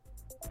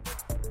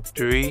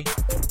3,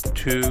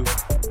 2, 1.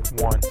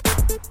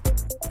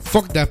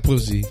 Fuck that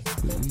pussy.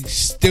 He's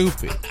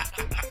stupid.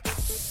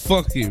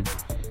 Fuck him.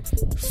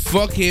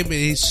 Fuck him and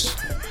his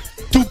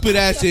stupid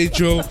ass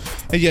intro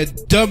and your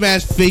dumb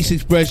ass face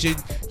expression,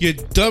 your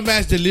dumb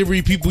ass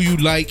delivery people you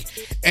like,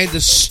 and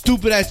the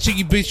stupid ass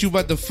chicky bitch you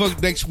about to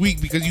fuck next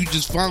week because you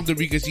just found her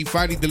because he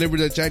finally delivered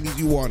the Chinese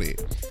you wanted.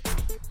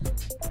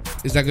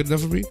 Is that good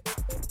enough for me? Yo,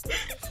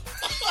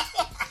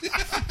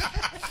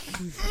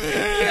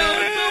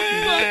 what the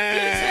fuck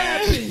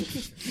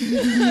just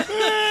happened?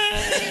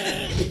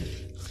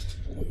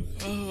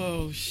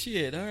 Oh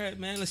shit! All right,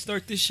 man. Let's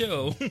start this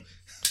show.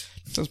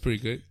 Sounds pretty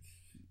good.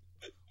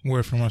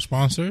 Word from our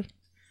sponsor.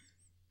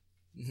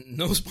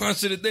 No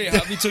sponsor today.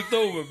 Hobby took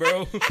over,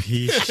 bro.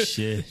 Piece of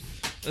shit.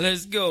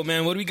 Let's go,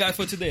 man. What do we got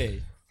for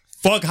today?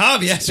 Fuck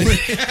Hobby. That's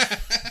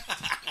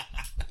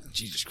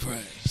Jesus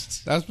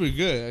Christ. That's pretty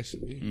good,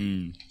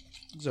 actually.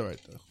 It's alright,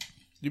 though.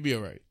 You'll be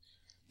alright.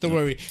 Don't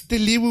worry. The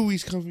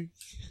Delivery's coming.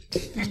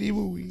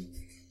 Delivery.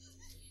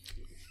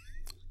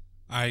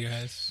 Alright,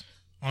 guys.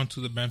 On to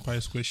the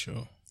Vampire Squid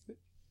show.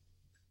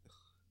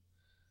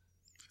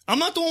 I'm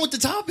not the one with the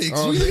topics.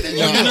 Oh, You're not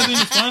doing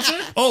the sponsor?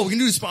 Oh, we can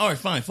do the sponsor. All right,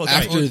 fine. Fuck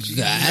After right.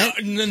 that,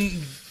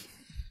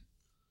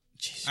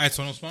 Alright,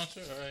 so no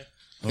sponsor?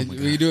 Alright. we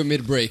can do it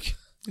mid-break.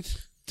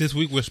 This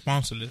week we're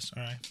sponsorless.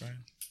 Alright, fine.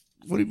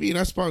 What do you mean?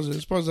 I sponsor. I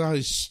sponsor how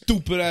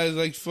stupid ass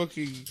like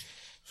fucking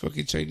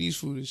Chinese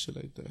food and shit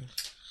like that.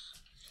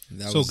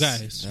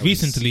 Guys,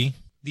 recently,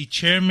 the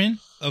chairman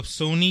of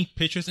Sony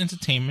Pictures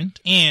Entertainment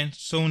and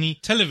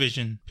Sony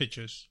Television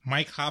Pictures,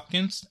 Mike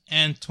Hopkins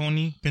and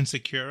Tony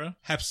Pinsecura,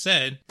 have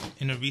said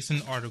in a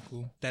recent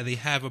article that they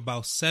have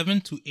about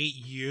 7 to 8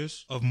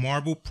 years of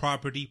Marvel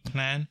property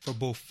planned for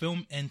both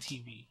film and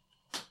TV.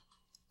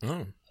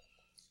 Oh.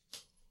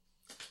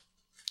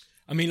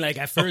 I mean, like,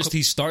 at first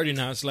he's starting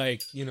out, it's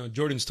like, you know,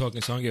 Jordan's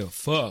talking, so I don't give a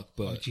fuck.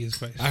 But Jesus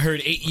Christ. I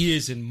heard 8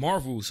 years in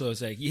Marvel, so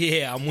it's like,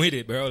 yeah, I'm with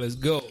it, bro. Let's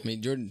go. I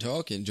mean, Jordan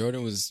talking.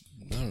 Jordan was,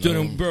 I don't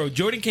Jordan, know. bro,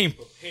 Jordan came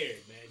prepared,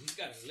 man. He's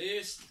got a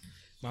list.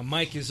 My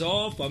mic is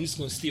off. I'm just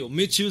going to steal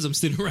Mitchell's. I'm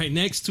sitting right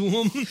next to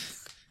him.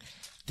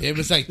 Damn,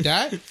 it's like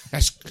that?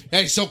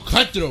 That's so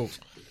cutthroat.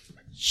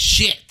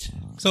 Shit.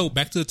 So,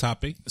 back to the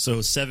topic.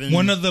 So 7.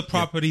 One of the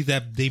properties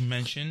that they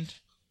mentioned.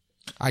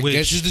 I Which-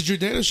 guess it's the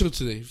Jordana show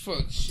today.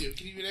 Fuck, shit.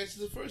 Can you even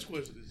answer the first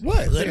question?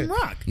 What? Let him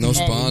rock. No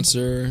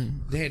sponsor.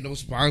 They had no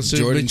sponsor.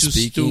 Jordan Mitchell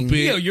speaking. stupid.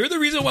 Yo, you're the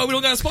reason why we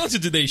don't got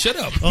sponsored today. Shut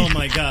up. Oh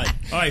my god.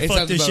 All right, It fuck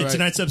sounds this about shit. right.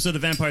 Tonight's episode of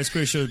the Vampire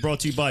Squid Show is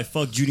brought to you by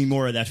Fuck Judy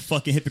Mora, that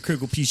fucking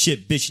hypocritical piece of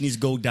shit bitch. She needs to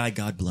go die.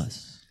 God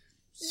bless.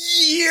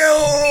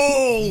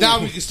 Yo!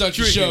 Now we can start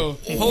the show.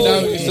 Oh.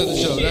 Now we can start the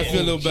show. That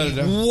feel a little better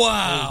now.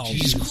 Wow.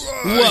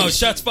 Wow,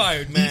 shots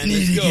fired, man.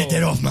 Let's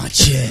go. off my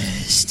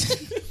chest.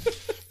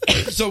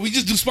 So we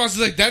just do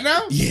sponsors like that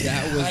now?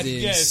 That was I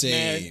guess,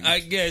 insane. man. I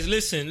guess.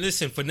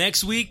 Listen. For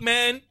next week,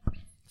 man,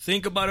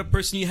 think about a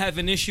person you have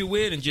an issue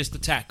with and just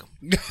attack them.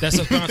 That's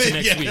a sponsor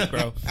next week,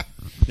 bro.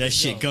 That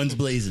shit, guns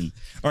blazing.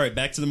 All right,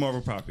 back to the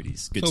Marvel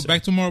properties. Good So, stuff.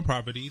 back to Marvel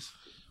properties.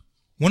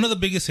 One of the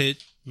biggest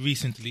hits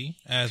recently,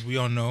 as we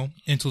all know,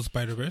 Into the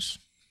Spider-Verse.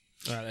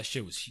 That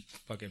shit was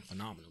fucking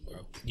phenomenal, bro.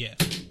 Yeah.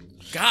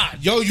 God.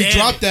 Yo, you damn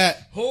dropped it.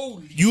 that.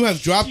 Holy You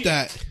have dropped shit.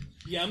 that.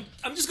 Yeah,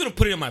 I'm just going to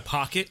put it in my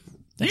pocket.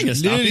 You ain't gonna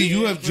stop Literally, it.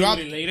 you have Put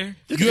dropped. it later.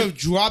 You have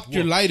dropped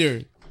your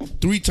lighter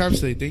 3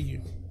 times today. Thank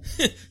you.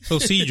 So,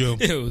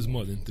 Cedro, It was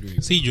more than 3.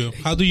 Cedro,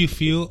 how do you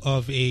feel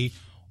of a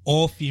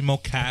all-female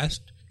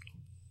cast,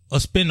 a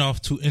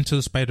spin-off to Into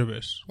the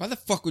Spider-Verse? Why the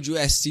fuck would you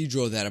ask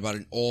Cedro that about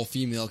an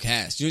all-female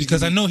cast? You know,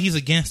 Because I know he's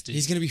against it.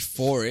 he's gonna be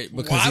for it.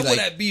 Because Why he, would like,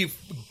 I be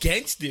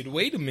against it?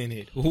 Wait a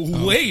minute.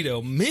 Wait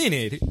a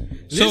minute.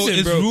 So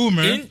it's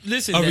rumored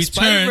listen, a the return-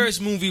 Spider-Verse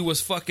movie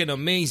was fucking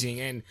amazing,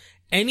 and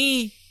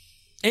any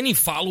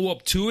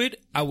follow-up to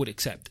it, I would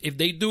accept. If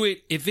they do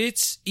it,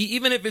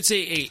 even if it's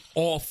a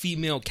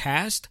all-female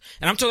cast,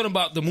 and I'm talking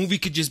about the movie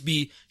could just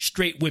be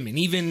straight women,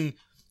 even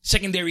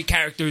secondary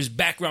characters,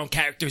 background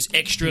characters,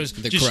 extras,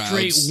 The just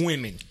crowds.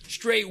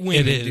 straight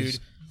women, It is.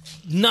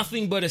 dude.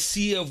 Nothing but a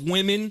sea of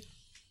women.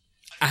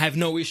 I have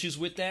no issues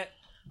with that.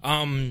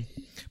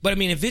 But I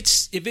mean, if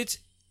it's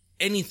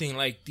anything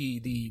like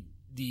the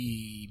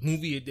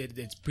movie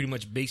that's pretty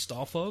much based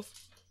off of,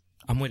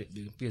 I'm with it,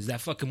 dude, because that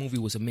fucking movie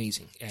was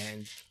amazing.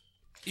 And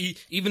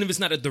even if it's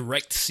not a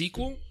direct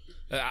sequel,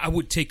 I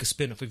would take a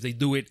spin-off if they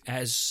do it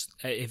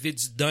if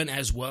it's done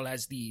as well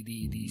as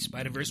the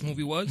Spider-Verse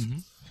movie was. Mm-hmm.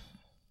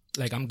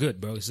 Like, I'm good,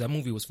 bro, because that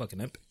movie was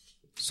fucking epic.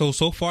 So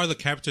far, the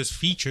characters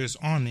features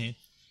on it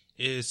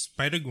is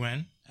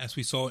Spider-Gwen, as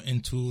we saw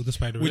Into the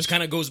Spider-Verse. Which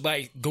kind of goes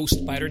by Ghost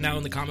Spider now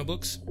in the comic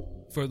books.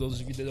 For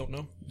those of you that don't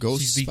know,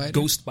 Ghost She's the Spider?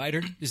 Ghost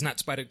Spider is not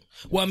Spider.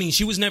 Well, I mean,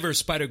 she was never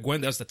Spider Gwen.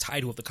 That was the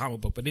title of the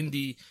comic book. But in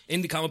the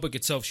comic book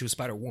itself, she was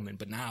Spider Woman.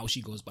 But now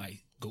she goes by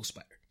Ghost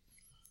Spider.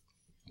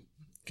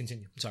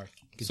 Continue. Sorry.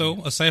 Continue.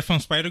 So, aside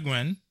from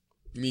Spider-Gwen,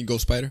 You mean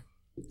Ghost Spider?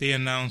 they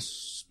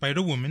announced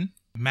Spider-Woman,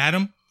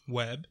 Madam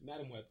Web,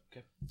 Madam Web.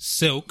 Okay.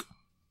 Silk,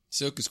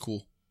 Silk is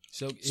cool.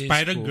 So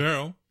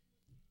Spider-Girl,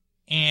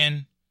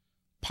 and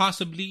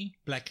possibly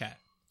Black Cat.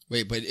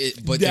 Wait,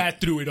 but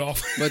that threw it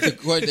off. But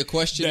the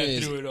question That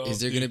is: threw it off, is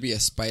there dude. going to be a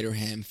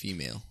Spider-Ham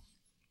female?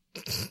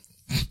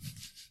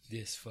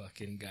 This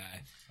fucking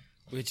guy,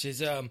 which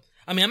is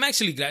I mean, I'm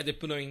actually glad they're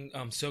putting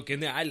Silk in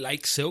there. I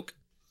like Silk,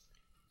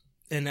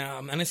 and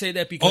I say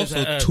that because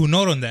Also, to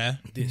note on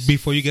that,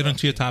 before you get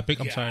onto your topic,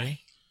 I'm guy. sorry.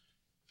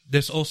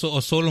 There's also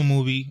a solo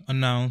movie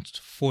announced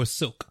for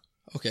Silk.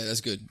 Okay,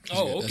 that's good. That's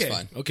Oh, good. okay. That's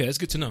fine. Okay, that's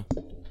good to know.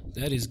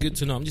 That is good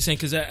to know. I'm just saying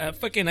because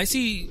I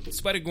see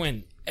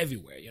Spider-Gwen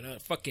everywhere,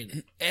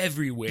 fucking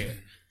everywhere.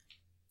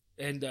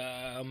 And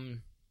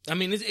I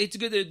mean, it's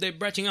good that they're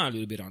branching out a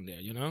little bit on there,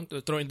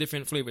 They're throwing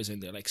different flavors in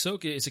there. Like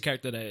Silk is a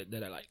character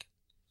that I like.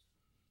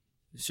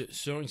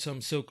 Showing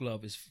some Silk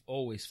love is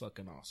always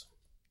fucking awesome.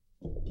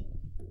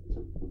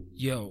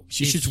 Yo,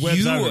 She if shoots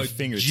webs you out of her are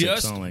fingertips,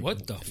 just- I don't like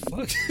what the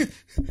fuck?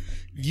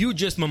 You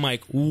just my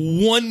mic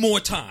one more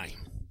time.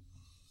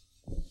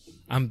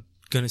 I'm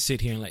gonna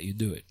sit here and let you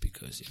do it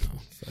because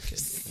fuck it.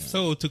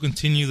 So, to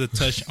continue the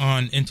touch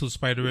on Into the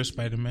Spider-Verse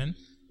Spider-Man,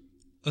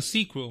 a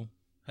sequel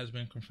has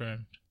been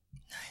confirmed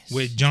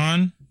with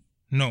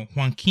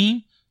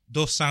Joaquin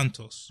Dos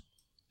Santos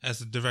as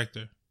the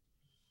director.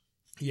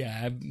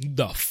 Yeah,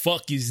 the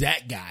fuck is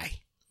that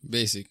guy?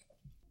 Basic.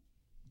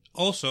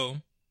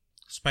 Also,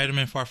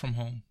 Spider-Man Far From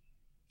Home.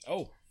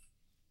 Oh.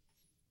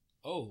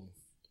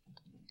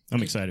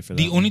 I'm excited for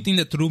that. The only thing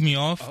that threw me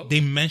off,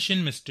 they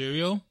mentioned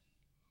Mysterio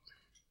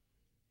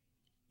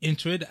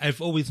into it.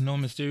 I've always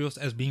known Mysterio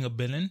as being a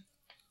villain,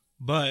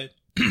 but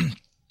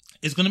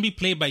it's going to be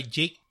played by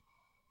Jake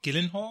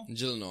Gyllenhaal.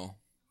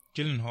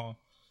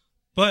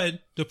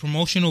 But the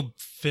promotional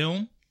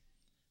film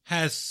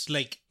has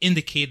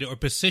indicated or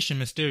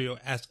positioned Mysterio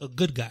as a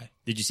good guy.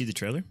 Did you see the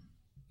trailer?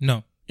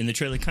 No. In the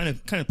trailer, kind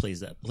of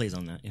plays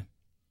on that. Yeah.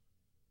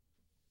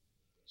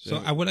 So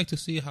I would like to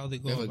see how they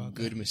We go have a about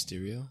good that.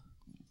 Mysterio.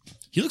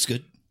 He looks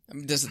good. I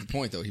mean, that's not the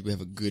point, though. We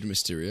have a good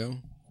Mysterio.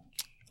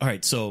 All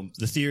right, so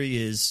the theory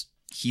is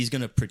he's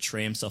going to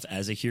portray himself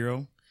as a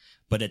hero,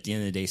 but at the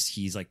end of the day,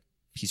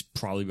 he's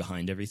probably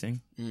behind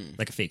everything.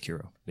 Like a fake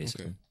hero,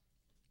 basically.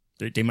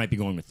 Okay. They might be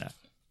going with that.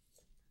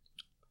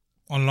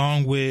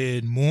 Along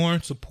with more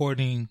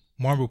supporting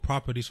Marvel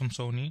properties from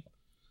Sony,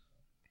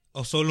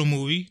 a solo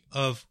movie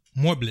of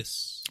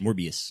Morbius,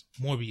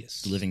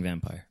 The living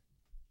vampire.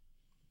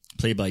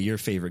 Played by your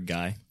favorite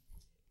guy,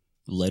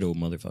 Leto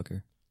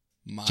motherfucker.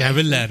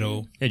 Jared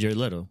Leto. Hey, Jared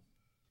Leto.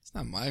 It's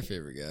not my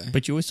favorite guy.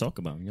 But you always talk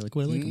about him. You're like,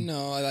 well, I like him.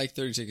 No, I like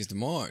 30 Seconds to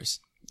Mars.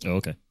 Oh,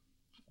 okay.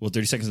 Well,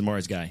 30 Seconds to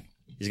Mars guy.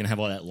 He's going to have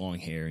all that long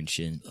hair and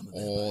shit.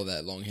 All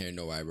that long hair,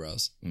 no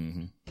eyebrows.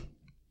 Mm-hmm.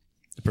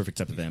 The perfect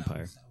type of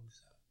vampire.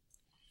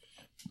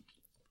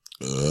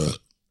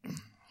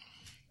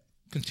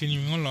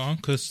 Continuing along,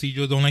 because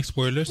Cedro don't like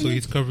spoilers, so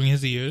he's covering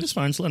his ears. It's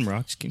fine. Just let him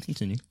rock. Just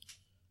continue.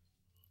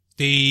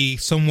 They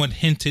somewhat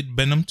hinted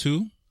Venom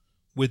 2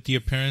 with the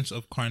appearance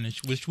of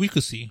Carnage, which we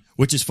could see.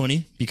 Which is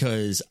funny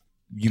because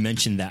you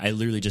mentioned that. I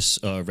literally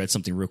just read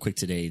something real quick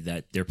today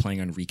that they're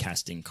planning on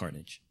recasting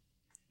Carnage.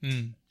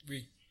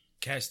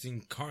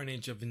 Recasting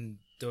Carnage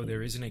though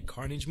there isn't a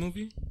Carnage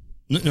movie?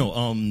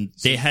 No.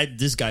 They had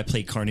this guy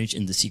play Carnage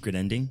in the secret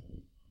ending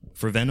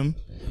for Venom,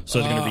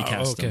 so they're going to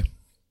recast him.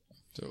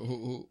 So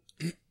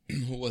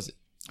who was it?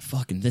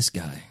 Fucking this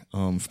guy.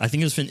 I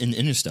think it was in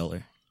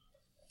Interstellar.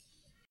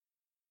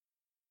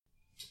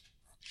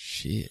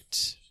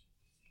 Shit.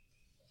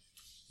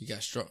 He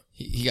got strong.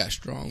 He got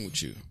strong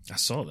with you. I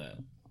saw that.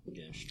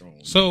 Getting strong.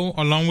 So,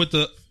 along with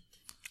the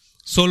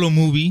solo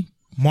movie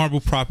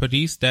Marvel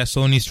properties that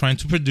Sony's trying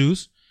to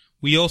produce,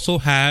 we also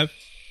have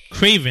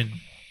Kraven.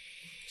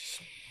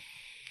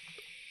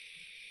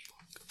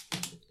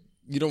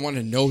 You don't want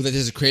to know that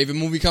there's a Craven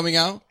movie coming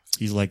out?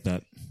 He's like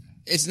that.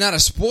 It's not a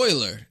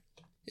spoiler.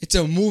 It's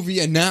a movie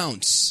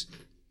announce.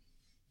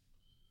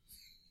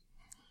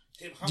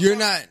 You're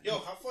not. Yo,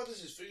 how far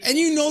does his fingers And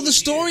you know the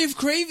story of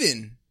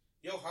Craven.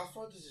 Yo, how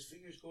far does his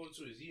fingers go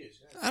into his ears?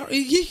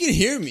 He can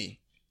hear me.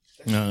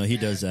 No, he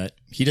does that.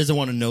 He doesn't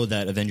want to know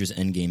that Avengers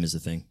Endgame is a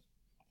thing.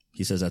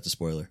 He says that's a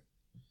spoiler.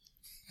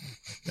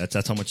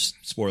 That's how much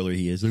spoiler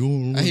he is.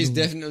 Like, He's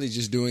definitely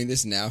just doing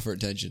this now for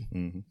attention.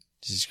 Mm-hmm.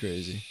 This is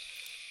crazy.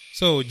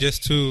 So,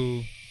 just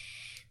to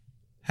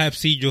have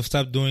Cedro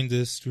stop doing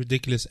this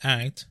ridiculous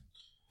act,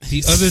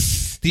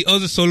 the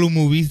other solo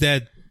movies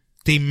that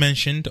they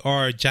mentioned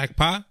are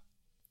Jackpot.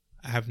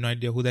 I have no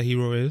idea who that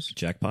hero is.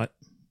 Jackpot.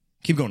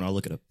 Keep going. I'll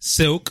look it up.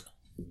 Silk.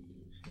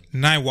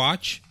 Night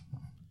Watch.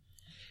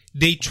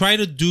 They try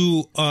to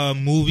do a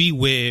movie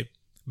with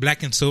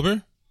Black and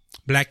Silver,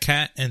 Black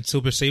Cat and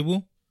Silver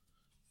Sable,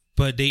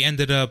 but they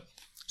ended up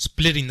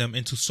splitting them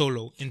into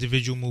solo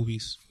individual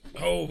movies.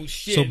 Oh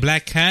shit! So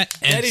Black Cat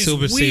and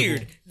Silver weird.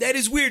 Sable. That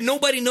is weird.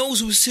 Nobody knows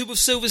who Silver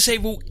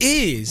Sable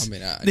is. I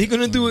mean, they're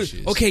gonna do it.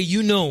 Is. Okay,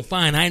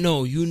 fine. I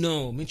know.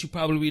 Mitchell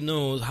probably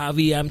knows.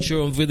 Javi, I'm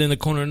sure, over in the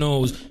corner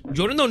knows.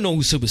 Jordan don't know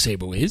who Silver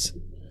Sable is.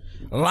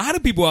 A lot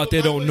of people out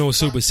there don't know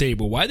Silver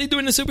Sable. Why are they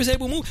doing the Silver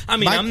Sable movie? I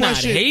mean, I'm not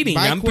hating.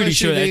 I'm pretty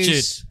sure that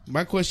shit.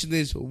 My question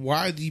is,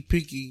 why are they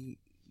picking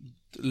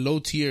low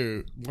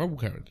tier Marvel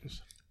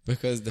characters?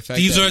 Because the fact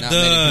These that are not the-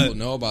 many people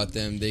know about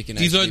them, they can.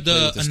 These are actually play the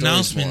with the stories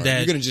announcement more. that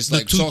you're gonna just the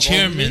like two talk over me?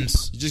 chairmen You're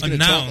just gonna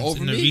talk announced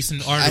over in a me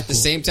recent at article. the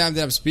same time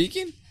that I'm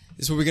speaking.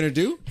 This is what we're gonna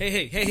do.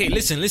 Hey,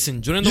 listen.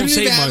 Jordan You don't didn't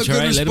say even have much, a all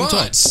good right? Let him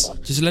talk.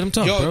 response. Just let him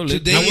talk, Yo, bro.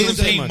 today I is wasn't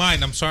the- paying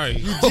mine. I'm sorry.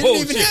 Didn't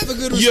even have a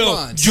good Yo,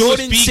 response.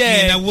 Jordan speaking said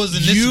and I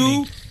wasn't you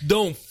listening.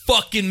 don't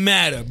fucking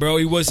matter, bro.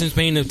 He wasn't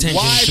paying attention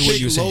Why to what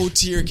you were pick saying. low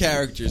tier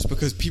characters?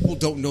 Because people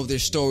don't know their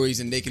stories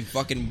and they can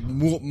fucking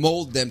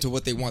mold them to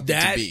what they want them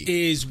That to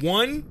be. is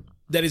one.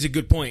 That is a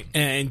good point.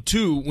 And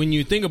two, when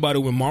you think about it,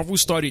 when Marvel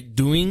started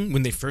doing,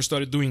 when they first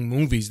started doing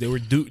movies, they were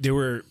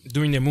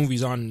doing their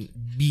movies on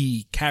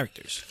B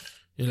characters.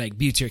 They're like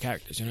B tier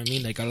characters. You know what I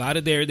mean? Like a lot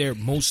of their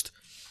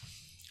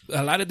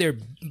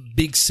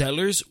big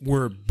sellers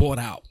were bought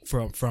out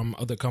from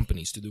other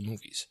companies to do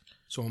movies.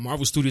 So when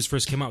Marvel Studios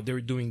first came out, they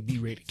were doing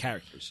B-rated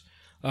characters.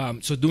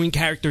 So doing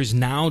characters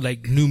now,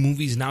 like new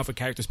movies now for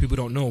characters people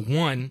don't know.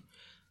 One,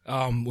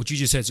 what you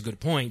just said is a good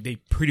point. They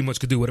pretty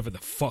much could do whatever the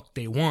fuck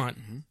they want.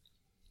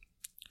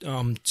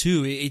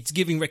 Two, it's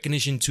giving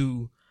recognition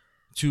to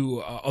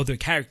other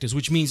characters,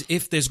 which means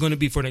if there's going to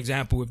be, for an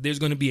example, if there's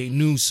going to be a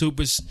new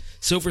Silver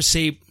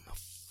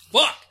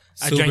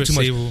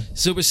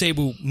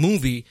Sable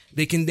movie,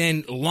 they can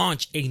then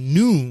launch a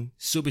new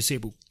Silver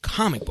Sable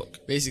comic book.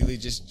 Basically,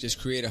 just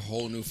create a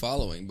whole new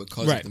following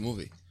because Right. of the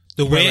movie.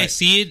 The way I Right.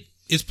 see it,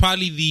 it's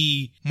probably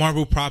the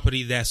Marvel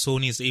property that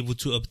Sony is able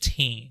to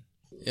obtain.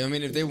 Yeah, I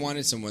mean, if they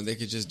wanted someone, they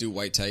could just do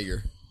White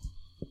Tiger.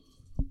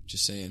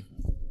 Just saying.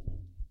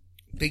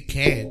 They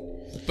can,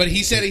 but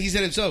he said it. He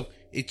said himself.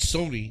 It's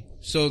Sony,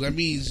 so that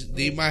means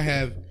they might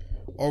have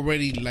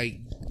already like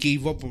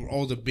gave up on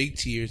all the big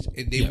tiers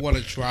and they want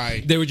to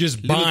try. They were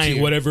just little buying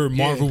tier. whatever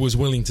Marvel was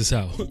willing to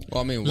sell.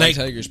 Well, I mean, White Like-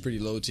 Tiger is pretty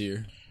low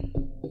tier.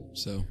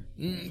 So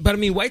But I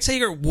mean, White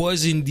Tiger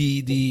was in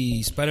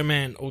the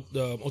Spider-Man,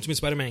 the Ultimate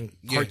Spider-Man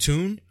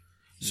cartoon.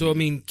 So I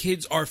mean,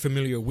 kids are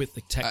familiar with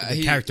the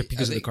character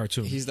because of the think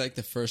cartoon. He's like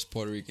the first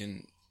Puerto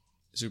Rican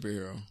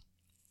superhero.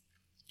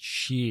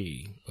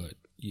 But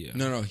yeah,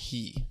 No,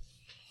 he.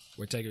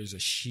 White Tiger is a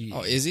she.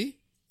 Oh, is he?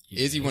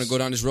 Is he want to go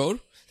down this road?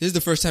 This is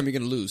the first time you're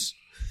gonna lose.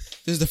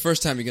 This is the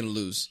first time you're gonna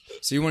lose.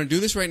 So you want to do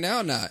this right now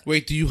or not?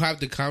 Wait, do you have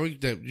the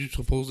comic that you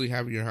supposedly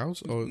have in your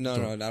house? Or No,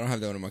 I don't have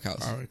that one in my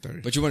house. All right,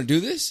 30. But you want to do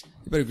this?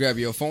 You better grab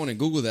your phone and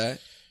Google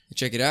that and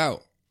check it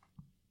out.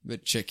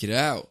 But check it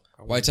out.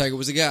 White Tiger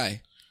was a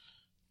guy,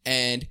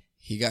 and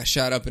he got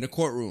shot up in a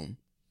courtroom,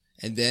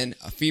 and then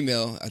a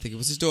female, I think it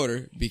was his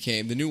daughter,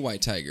 became the new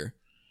White Tiger.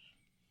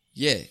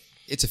 Yeah,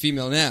 it's a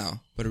female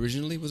now, but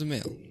originally it was a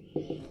male.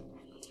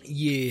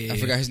 Yeah, I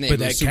forgot his name. But It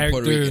that was super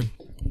Puerto character,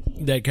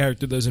 Rican. that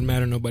character doesn't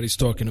matter. Nobody's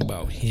talking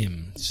about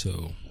him.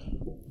 So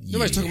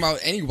Nobody's talking about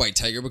any White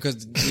Tiger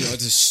because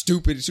it's a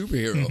stupid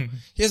superhero.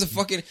 He has a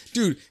fucking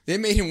dude. They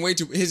made him way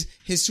too. His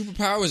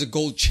superpower was a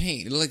gold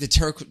chain. It looked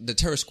like the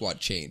Terror Squad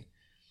chain.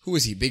 Who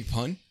is he? Big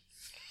Pun?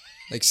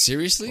 Like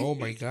seriously? Oh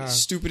my god!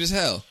 Stupid as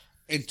hell.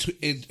 And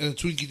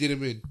Twinkie did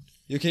him in.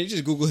 Yo, can you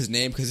just Google his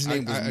name because his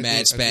name was I mad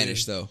did.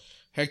 Spanish though.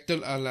 Hector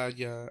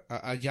Ayala.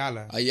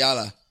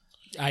 Ayala.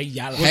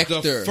 Ayala.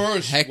 Hector. The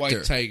first Hector.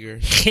 White Tiger.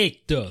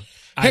 Hector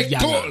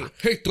Ayala.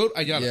 Hector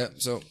Ayala. Yeah.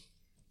 So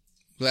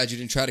glad you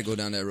didn't try to go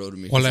down that road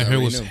with me. All 'cause I heard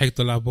already was knew.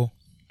 Hector Labo.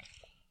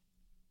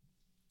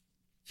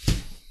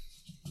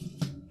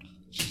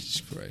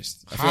 Jesus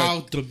Christ. I feel How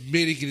like-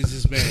 Dominican is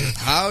this man?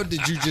 how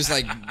did you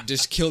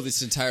just kill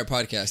this entire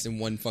podcast in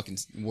one fucking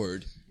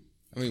word?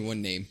 I mean,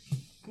 one name.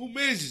 Who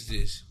manages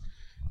this?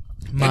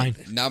 Mine.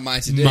 Not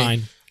mine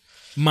today.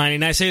 Mine.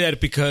 And I say that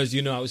because,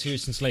 I was here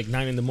since like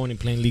 9 a.m.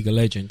 playing League of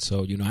Legends.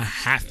 So, I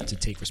have to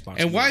take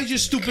responsibility. And why is your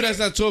stupid ass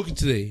not talking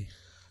today?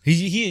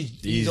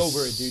 He's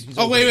over it, dude. He's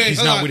Oh over wait, it. wait, He's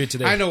hold not on. with it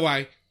today. I know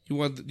why. You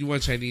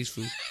want Chinese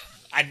food?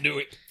 I knew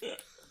it.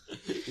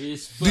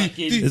 It's Do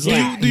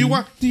fucking you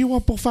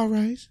want pork fried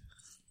rice?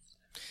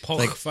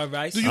 pork fried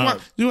rice. Do you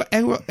want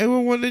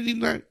everyone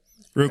 199?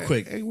 Real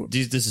quick,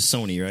 this is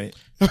Sony, right?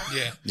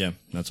 Yeah. Yeah,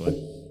 that's why.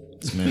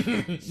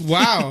 Man.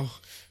 Wow.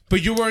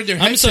 But you wearing their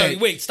headset. I'm sorry.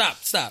 Wait, stop.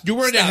 You're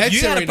wearing a Stop. headset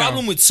You got right a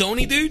problem now. with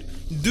Sony, dude?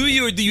 Do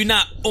you or do you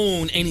not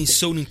own any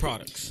Sony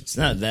products? It's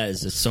not that.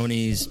 It's that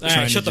Sony's All right,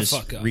 trying shut to the just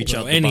fuck up. reach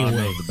bro. out the bottom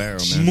Anyway, of the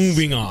barrel, man.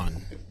 moving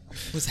on.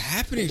 What's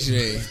happening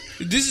today?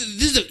 This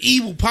is an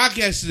evil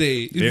podcast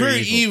today. It's very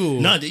evil.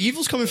 No, the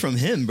evil's coming from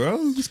him, bro.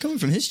 It's coming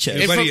from his chest.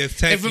 And from, Everybody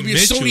attacking and from your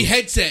Mitchell. Sony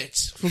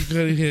headsets. From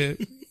cutting here.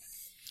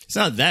 It's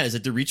not that. It's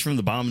that they reach from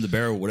the bottom of the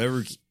barrel,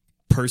 whatever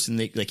person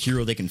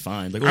hero they can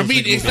find. Like, I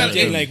mean, it's not-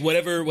 And like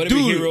whatever Dude,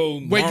 hero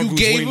when Marvel's you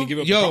gave willing to him, give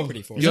up yo,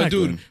 property for. yo,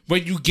 Exactly. dude,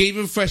 when you gave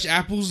him fresh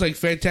apples like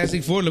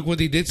Fantastic Four, look what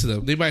they did to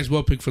them. They might as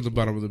well pick from the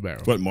bottom of the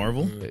barrel. What,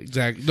 Marvel?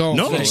 Exactly. No,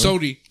 No. like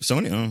Sony.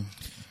 Sony? Oh.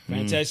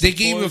 Fantastic They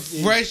gave Four, him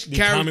fresh the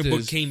comic book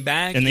characters. came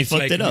back And they it's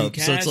fucked like it new up.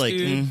 So it's like,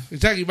 dude.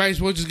 Exactly. You might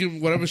as well just give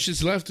him whatever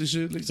shit's left and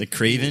shit. Like, it's like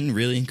Craven?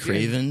 Really?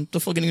 Craven? What the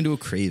fuck are you going to do with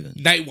Craven?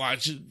 Night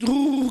Watch.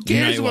 Who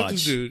cares Night about Watch.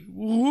 this dude?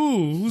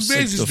 Whose It's like,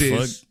 man's is the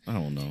this? fuck? I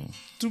don't know.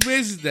 Whose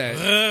man's is that?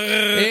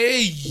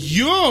 Hey,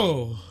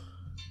 yo.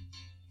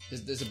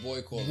 There's a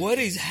boy called. What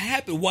is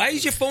happening? Why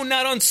is your phone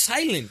not on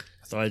silent?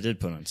 thought I did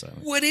put on silent.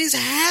 What is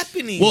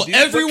happening? Well, dude?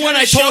 What everyone kind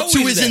I of talked to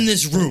show is that? in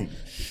this room.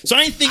 So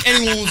I didn't think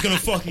anyone was going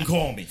to fucking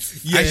call me.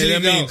 Yeah, Actually, I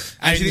mean, no.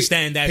 I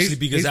understand actually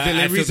because his I feel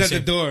delivery's the at the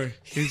same. door.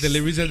 His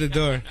delivery's at the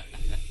door.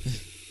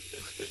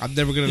 I'm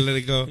never gonna let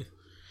it go.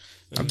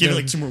 Give it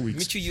like 2 more weeks.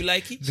 Mitchell, you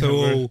like it?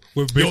 So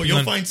we're Yo, vaping you'll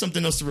on. find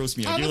something else to roast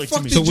me on. How Give it the like 2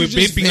 fuck minutes. did you we're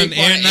just vaping on vape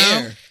air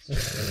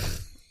now?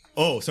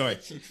 Oh, sorry.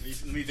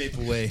 Let me vape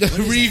away.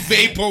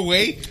 Re-vape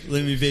away.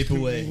 Let me vape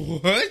away.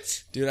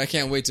 What? Dude, I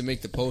can't wait to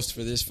make the post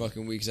for this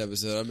fucking week's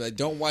episode. I'm like,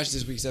 don't watch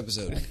this week's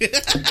episode.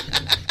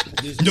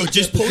 No,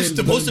 just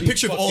post a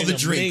picture of all the fucking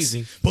drinks.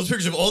 amazing. Post a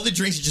picture of all the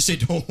drinks and just say,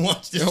 don't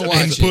watch this. Don't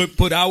episode." watch it.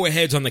 Put our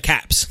heads on the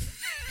caps.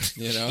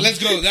 You know? Let's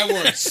go. That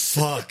works.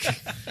 Fuck.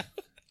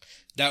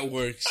 That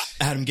works.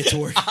 Adam, get to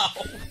work. I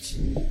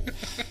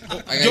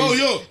gotta Yo, use-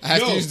 yo, I have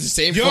yo, to use the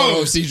same yo.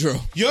 photo of Cedro.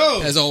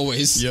 Yo, As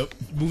always. Yep.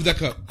 move that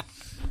cup.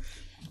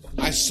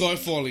 I saw it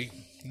falling.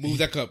 Move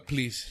that cup,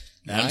 please.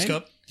 Adam's Mine?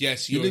 cup.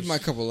 Yes, You yours. leave my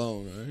cup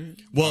alone, alright?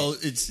 Well,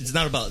 it's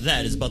not about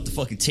that. It's about the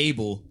fucking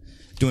table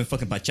doing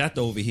fucking bachata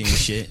over here and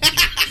shit.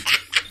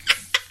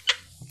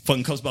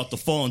 Fucking cup's about to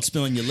fall and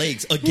spill on your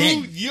legs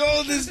again.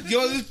 Yo, this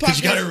Because podcast.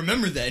 you gotta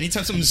remember that.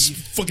 Anytime someone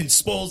fucking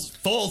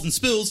falls and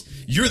spills,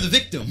 you're the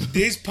victim.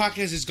 This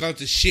podcast has gone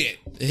to shit.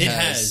 It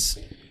has.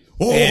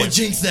 Oh, Yeah.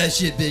 jinx that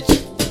shit, bitch.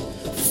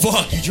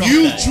 Fuck, you dropped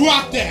You that.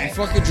 dropped that.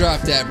 Fucking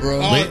drop that, bro.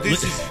 Oh,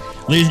 this is.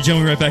 Ladies and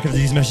gentlemen, right back after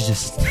these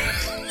messages.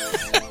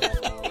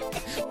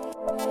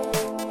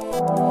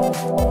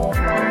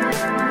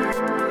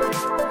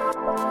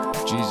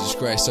 Jesus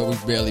Christ. So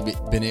we've barely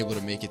been able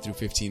to make it through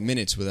 15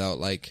 minutes without,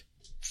 like,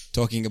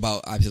 talking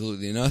about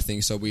absolutely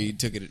nothing. So we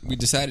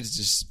decided to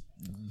just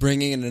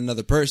bring in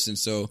another person.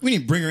 So We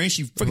didn't bring her in.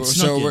 She fucking So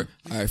snuck we're in.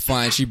 all right.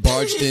 Fine. She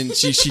barged in.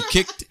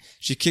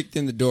 She kicked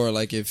in the door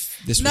like if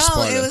this was No,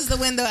 Sparta. it was the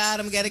window,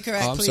 Adam. Get it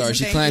correct, Oh, I'm please. sorry. and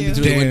She thank climbed you. in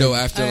through the Damn. window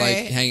after All like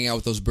right. hanging out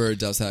with those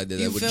birds outside there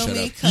that You wouldn't feel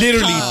shut me? up.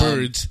 Literally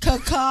birds.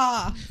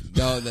 Caca.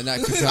 No, they're not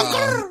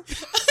cacao.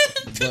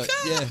 But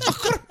yeah,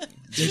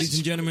 Ladies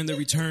and gentlemen, the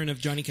return of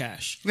Johnny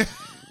Cash.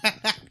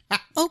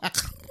 Oh,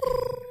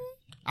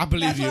 I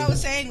believe that's you. what I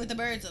was saying with the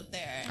birds up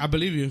there. I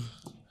believe you.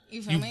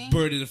 You feel You me?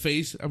 bird in the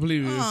face. I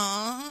believe you.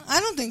 Aw, I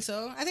don't think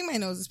so. I think my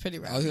nose is pretty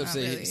round. I was gonna Not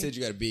say really. he said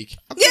you got a beak. Yeah,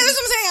 that's what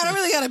I'm saying. I don't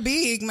really got a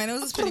beak. My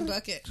nose is pretty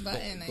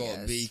button, I Go a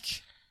guess.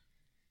 beak.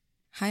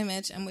 Hi,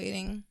 Mitch. I'm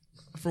waiting.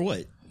 For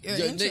what? Your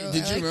Yo, intro. Nick, did I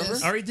you like remember?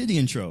 this. I already did the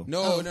intro.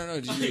 No. Did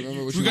you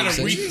remember what We're you gonna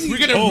said? we're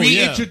Oh, gonna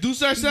yeah.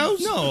 reintroduce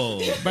ourselves. No.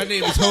 My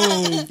name is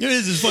Ho.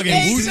 This is fucking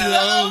Hey, Wu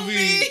so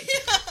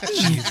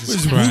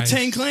Jesus Christ.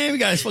 Tang Clan. We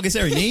got fucking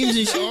say our names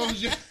and shit. Oh,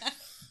 shit.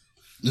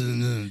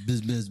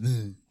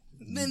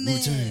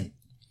 Wu-Tang.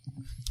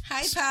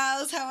 Hi,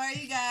 pals. How are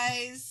you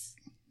guys?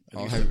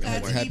 Oh,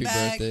 Glad to happy be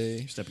back.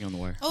 birthday. Stepping on the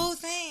wire. Oh,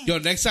 thanks. Yo,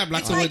 next time,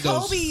 lock It's the my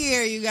windows. Kobe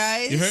year, you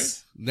guys. You heard?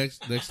 Next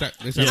time.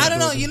 I don't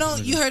know.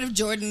 You heard of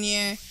Jordan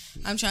year.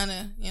 I'm trying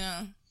to,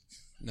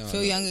 No,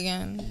 feel young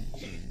again.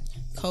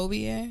 Kobe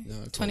year? No,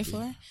 Kobe.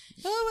 24?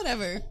 Oh,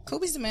 whatever.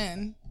 Kobe's the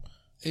man.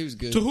 He was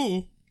good. To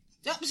who?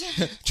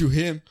 To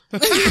him. I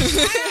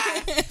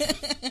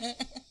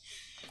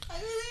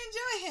really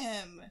enjoy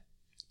him.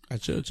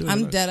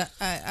 I'm dead.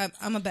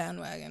 I'm a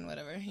bandwagon,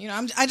 whatever.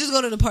 I just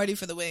go to the party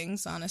for the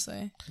wings,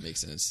 honestly.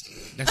 Makes sense.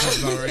 That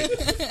sounds about right.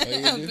 What you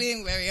gonna I'm do?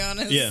 being very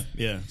honest.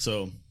 Yeah.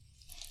 So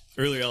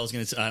earlier I was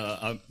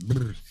gonna.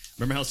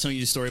 Remember how I was telling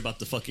you the story about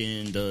the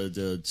fucking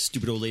the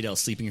stupid old lady I was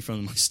sleeping in front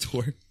of my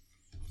store.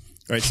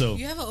 All right, so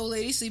You have an old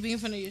lady sleeping in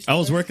front of your I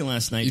was store? working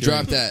last night. You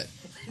during- dropped that.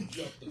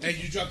 And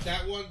you dropped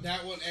that one,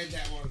 and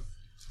that one.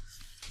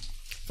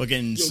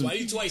 Fucking. Yo, why are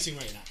you twising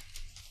right now?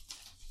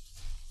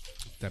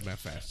 That man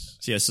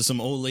fast. So some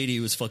old lady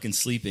was fucking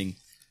sleeping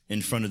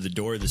in front of the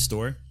door of the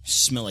store.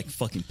 Smelled like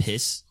fucking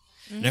piss.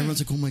 And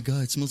everyone's like, oh my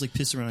God, it smells like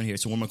piss around here.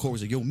 So one of my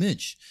coworkers was like, yo,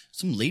 Mitch,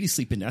 some lady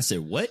sleeping. I said,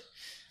 what?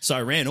 So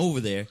I ran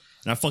over there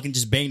and I fucking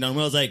just banged on her.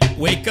 I was like,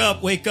 wake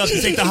up.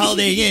 This ain't the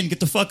Holiday Inn.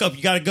 Get the fuck up.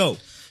 You gotta go.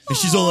 And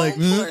she's all like,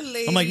 poor huh?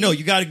 lady. I'm like, no,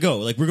 you gotta go.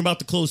 Like, we're about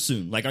to close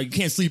soon. Like, you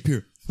can't sleep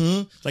here.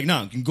 Huh? Like,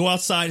 no, you can go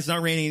outside. It's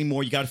not raining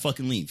anymore. You gotta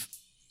fucking leave.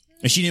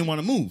 And she didn't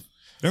want to move.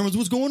 And everyone's,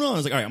 what's going on? I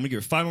was like, all right, I'm gonna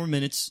give her 5 more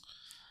minutes.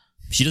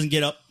 If she doesn't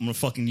get up, I'm gonna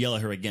fucking yell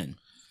at her again.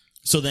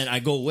 So then I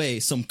go away.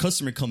 Some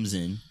customer comes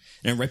in,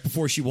 and right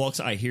before she walks,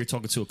 I hear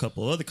talking to a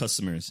couple of other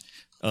customers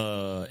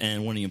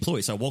and one of the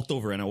employees. So I walked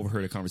over and I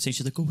overheard a conversation.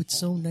 She's like, "Oh, it's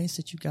so nice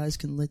that you guys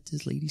can let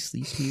this lady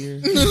sleep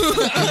here.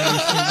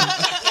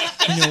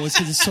 It's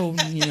because it's so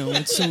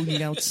it's so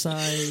neat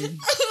outside.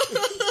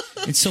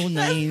 It's so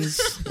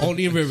nice."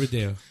 Only in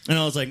Riverdale. And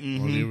I was like,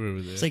 Only in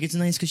Riverdale. It's like, it's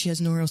nice because she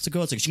has nowhere else to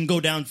go. It's like, she can go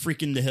down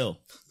freaking the hill.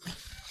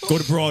 Go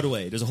to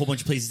Broadway. There's a whole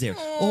bunch of places there.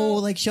 Oh,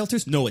 like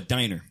shelters? No, a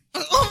diner.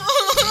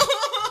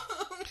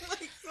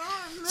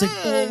 It's like,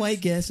 oh, I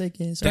guess.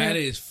 That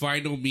is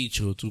Final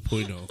Micho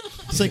 2.0.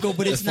 It's like, oh,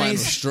 but The it's final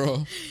nice.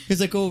 straw. It's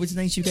like, oh, it's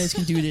nice you guys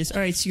can do this. All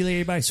right, see you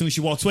later. Bye. As soon as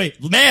she walks away,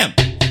 ma'am,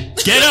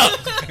 get up.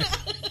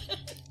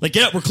 Like,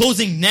 get up. We're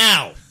closing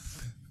now.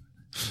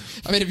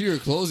 I mean, if you were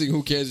closing,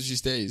 who cares if she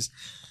stays?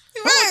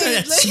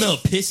 That smell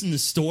of piss in the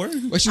store?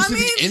 What, she was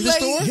sleeping in the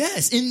store?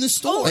 Yes, in the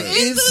store.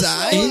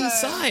 Inside?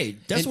 Inside.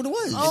 That's what it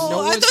was. Oh, no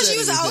I one thought said she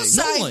was anything.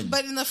 outside, No one.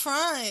 but in the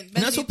front.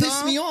 And that's what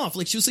pissed me off.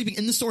 Like, she was sleeping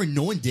in the store and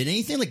no one did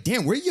anything. Like,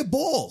 damn, where are your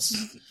balls?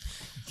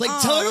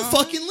 Like, tell her to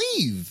fucking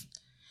leave.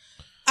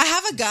 I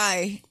have a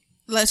guy,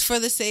 let's for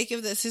the sake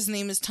of this, his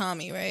name is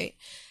Tommy, right?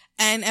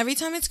 And every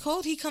time it's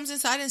cold, he comes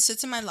inside and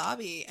sits in my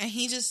lobby, and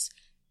he just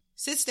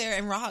sits there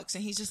and rocks,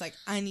 and he's just like,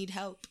 I need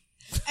help.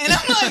 And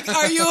I'm like,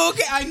 are you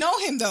okay? I know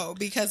him, though,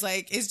 because,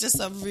 like, it's just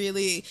a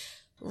really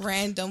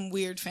random,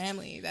 weird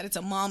family, that it's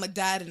a mom, a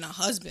dad, and a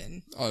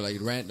husband. Oh, like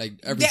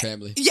every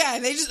family. Yeah,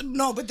 they just,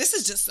 no, but this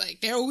is just,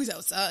 like, they're always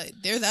outside.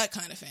 They're that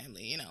kind of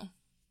family, you know?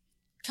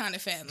 Kind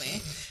of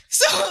family.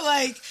 So,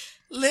 like,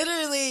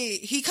 literally,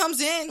 he comes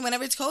in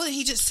whenever it's cold and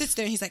he just sits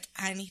there and he's like,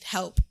 I need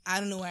help. I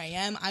don't know where I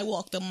am. I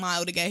walked a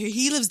mile to get here.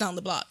 He lives down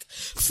the block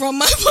from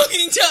my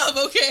fucking job,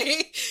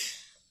 okay?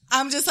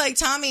 I'm just like,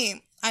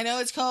 Tommy, I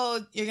know it's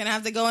cold. You're going to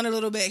have to go in a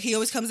little bit. He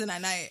always comes in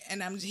at night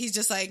and he's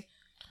just like,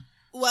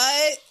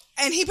 what?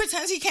 And he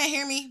pretends he can't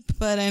hear me,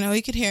 but I know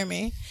he could hear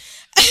me.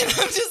 And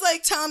I'm just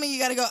like, Tommy, you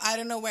got to go. I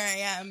don't know where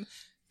I am.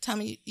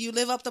 Tommy, you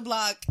live up the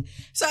block.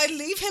 So I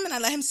leave him and I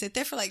let him sit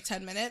there for like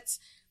 10 minutes.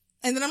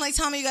 And then I'm like,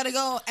 Tommy, you gotta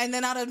go. And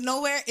then out of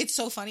nowhere, it's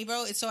so funny,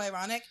 bro. It's so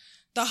ironic.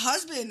 The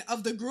husband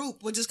of the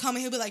group would just come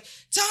and he'll be like,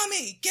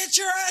 Tommy, get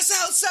your ass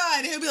outside.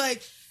 And he'll be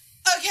like,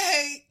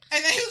 okay.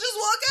 And then he'll just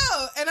walk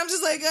out. And I'm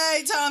just like, all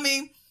right,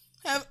 Tommy,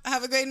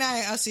 have a great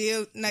night. I'll see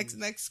you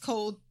next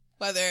cold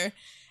weather.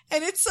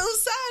 And it's so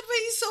sad, but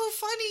he's so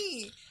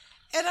funny.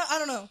 And I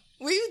don't know.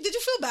 Did you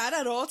feel bad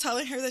at all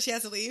telling her that she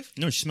has to leave?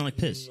 No, she smelled like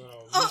piss.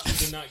 No,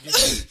 did not get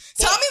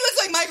Tommy looks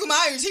like Michael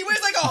Myers. He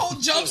wears like a whole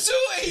jumpsuit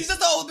and he's just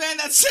the old man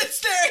that sits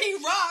there and he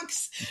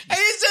rocks. And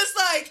he's just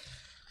like,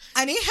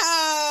 I need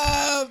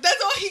help.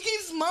 That's all he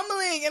keeps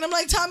mumbling. And I'm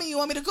like, Tommy, you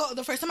want me to call?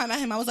 The first time I met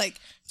him, I was like,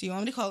 do you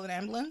want me to call an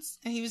ambulance?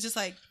 And he was just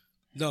like,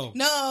 No.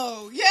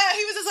 Yeah,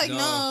 he was just like,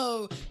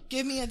 no,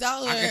 give me $1. And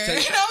I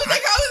was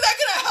like, how is that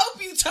going to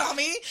help you,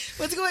 Tommy?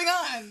 What's going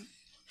on?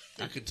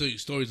 I can tell you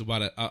stories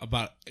about it,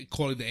 about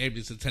calling the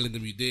ambulance and telling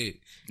them you did.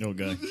 Oh,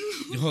 God.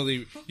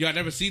 Yo, I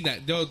never seen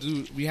that. No,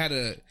 dude, we had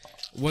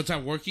one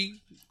time working,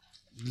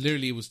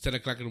 literally it was 10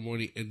 o'clock in the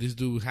morning, and this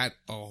dude had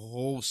a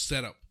whole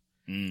setup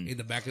in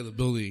the back of the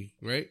building,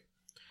 right?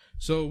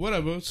 So,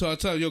 whatever. So I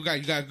tell him, yo, guy,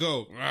 you gotta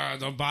go.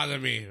 Don't bother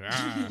me.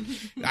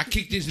 I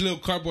kicked this little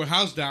cardboard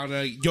house down.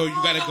 Yo, you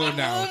gotta go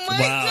now. Oh, my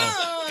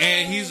God.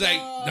 And he's like,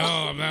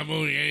 no, I'm not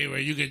moving anywhere.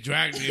 You can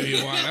drag me if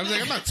you want. I was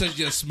like, I'm not touching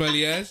your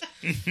smelly ass.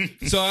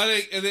 So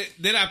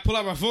then I pull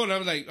out my phone. And I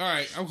was like, all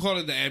right, I'm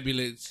calling the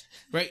ambulance.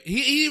 Right?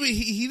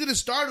 He didn't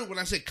start it when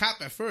I said cop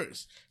at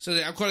first. So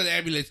I'm calling the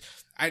ambulance.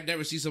 I'd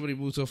never seen somebody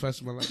move so fast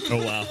in my life. Oh,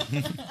 wow.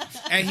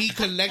 And he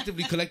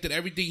collectively collected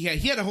everything he had.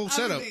 He had a whole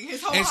setup.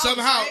 Whole and house,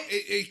 somehow right?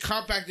 it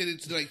compacted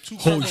into like 2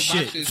 Holy cardboard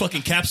shit. boxes.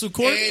 Fucking capsule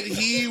corp? And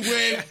he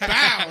went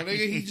bow.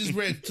 Nigga,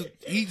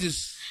 he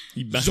just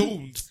He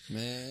zoomed.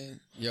 Man,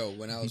 yo,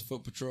 when I was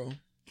foot patrol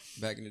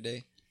back in the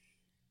day,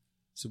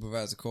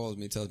 supervisor calls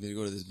me, tells me to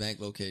go to this bank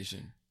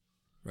location.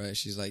 Right?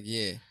 She's like,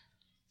 yeah,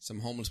 some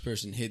homeless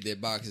person hid their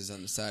boxes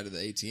on the side of the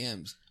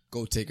ATMs.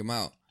 Go take them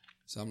out.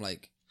 So I'm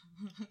like,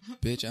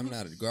 bitch, I'm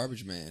not a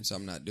garbage man, so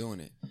I'm not doing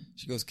it.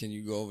 She goes, can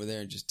you go over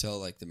there and just tell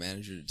like the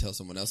manager to tell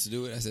someone else to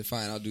do it? I said,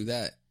 fine, I'll do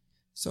that.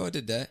 So I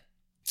did that.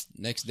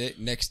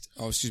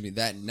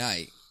 That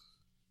night,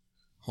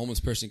 homeless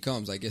person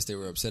comes. I guess they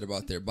were upset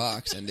about their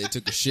box and they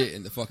took a shit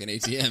in the fucking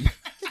ATM.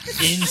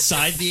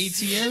 Inside the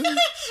ATM? In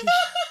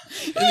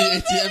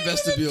the ATM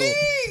vestibule.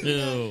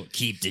 Ew.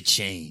 Keep the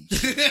change.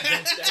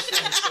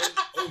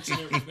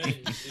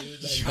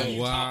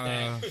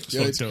 Wow.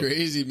 Yo, it's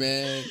crazy,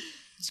 man.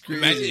 It's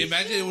crazy.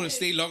 Imagine it would have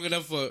stayed long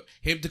enough for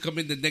him to come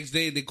in the next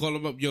day and they call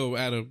him up. Yo,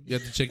 Adam, you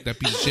have to check that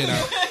piece of shit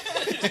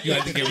out. You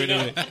have to get rid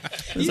of it.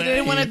 You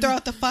didn't want to throw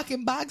out the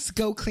fucking box?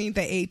 Go clean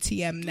the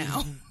ATM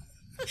now.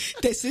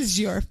 This is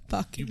your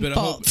fucking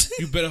fault.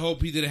 You better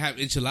hope he didn't have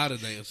enchilada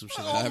night or some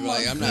shit. I'm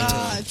not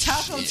doing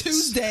Taco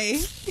Tuesday.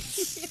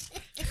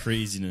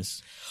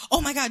 Craziness. Oh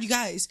my God, you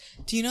guys.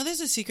 Do you know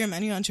there's a secret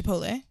menu on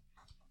Chipotle?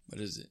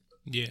 What is it?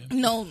 Yeah.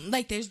 No,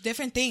 like there's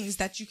different things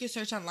that you can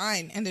search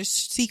online and there's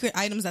secret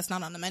items that's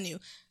not on the menu.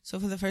 So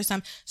for the first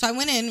time, I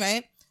went in,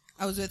 right?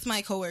 I was with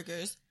my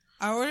coworkers.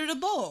 I ordered a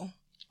bowl,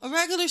 a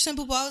regular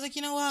simple bowl. I was like,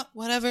 you know what?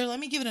 Whatever. Let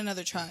me give it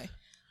another try.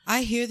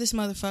 I hear this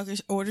motherfucker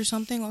order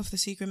something off the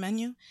secret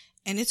menu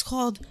and it's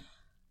called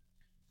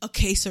a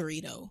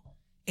quesarito.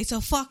 It's a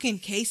fucking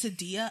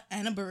quesadilla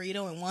and a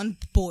burrito in one.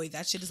 Boy,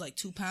 that shit is like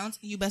 2 pounds.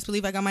 You best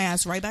believe I got my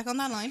ass right back on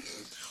that line.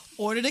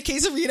 Ordered a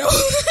quesarito.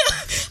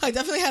 I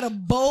definitely had a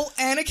bowl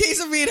and a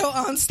quesarito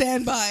on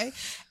standby.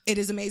 It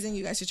is amazing.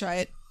 You guys should try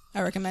it.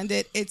 I recommend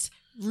it. It's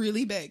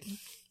really big.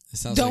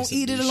 Don't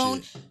eat it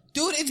alone. Shit.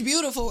 Dude, it's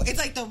beautiful. It's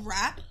like the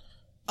wrap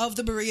of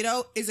the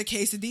burrito is a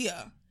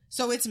quesadilla.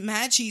 So it's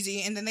mad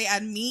cheesy. And then they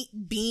add meat,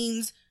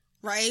 beans,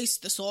 rice,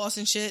 the sauce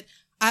and shit.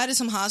 I added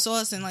some hot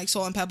sauce and like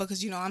salt and pepper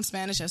because, you know, I'm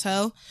Spanish as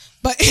hell.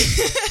 But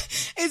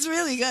it's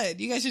really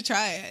good. You guys should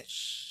try it.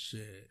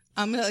 Shit.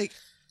 I'm like...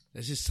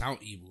 That just sound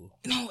evil.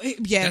 No, bro.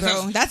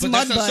 Not- That's but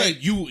mud that's not butt. something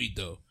you will eat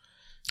though.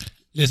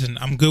 Listen,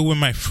 I'm good with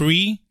my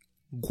free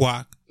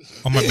guac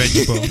on my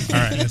veggie bowl.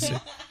 All right, that's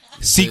it.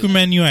 Secret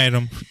menu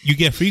item. You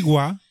get free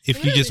guac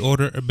if you just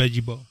order a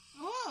veggie bowl.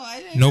 Oh, I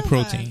didn't No know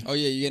protein. that. Oh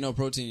yeah, you get no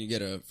protein, you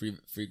get a free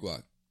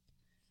guac.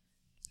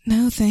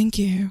 No, thank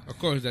you. Of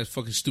course, that's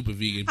fucking stupid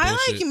vegan I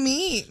bullshit. like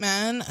meat,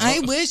 man. I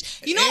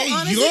wish. You know, Hey,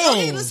 honestly, yo.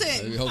 okay, We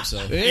listen. hope so.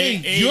 Hey,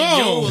 Hey, yo.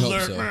 yo, We hope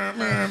alert. so.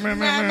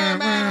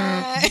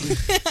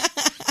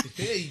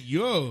 Hey,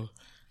 yo.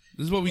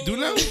 This is what we do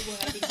now?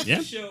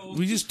 Yeah.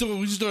 We just throw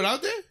it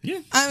out there? Yeah.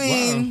 I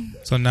mean,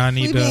 So now I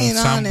need we a being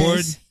soundboard.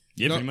 honest.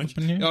 Yeah, No. pretty much. Up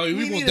in here. Oh, we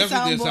We will need a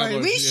definitely do a soundboard.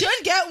 soundboard. We Yeah.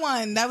 should get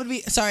one. That would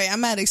be. Sorry, I'm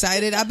mad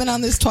excited. I've been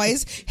on this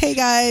twice. Hey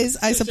guys,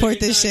 I support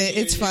this shit.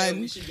 It's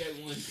fun.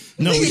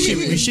 No,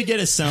 we should get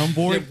a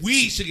soundboard. Yeah,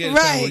 we should get a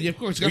Right. soundboard. Yeah, of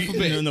course. God We,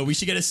 forbid. no, we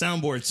should get a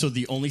soundboard so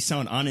the only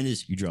sound on it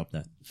is you drop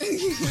that.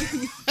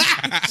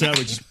 So that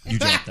would just you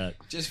drop that.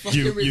 Just fucking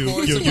You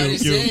record somebody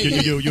saying.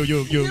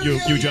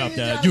 you drop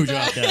that. You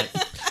drop that.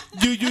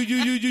 You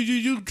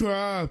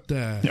drop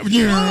that.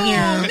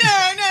 No.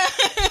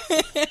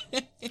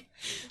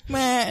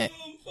 Man,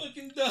 I'm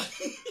fucking done.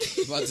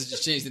 I'm about to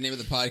just change the name of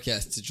the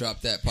podcast to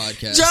Drop That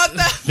Podcast. drop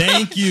that.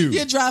 Thank you.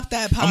 You drop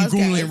that I'm podcast.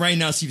 googling it right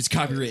now, see if it's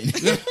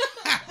copywritten.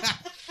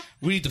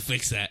 We need to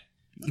fix that.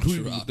 We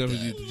Drop definitely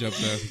that. need to jump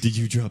that. Did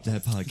you drop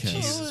that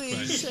podcast?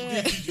 Holy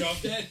shit.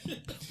 Drop that.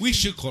 We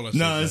should call us.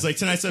 No, it's like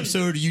tonight's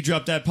episode of You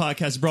Drop That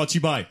Podcast brought to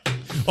you by.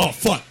 Oh,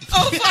 fuck.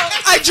 Oh,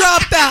 fuck. I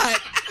dropped that.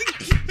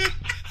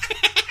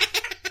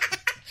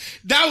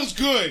 that was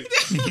good.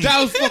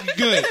 That was fucking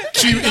good.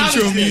 Cue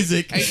intro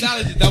music.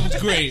 Acknowledge it. That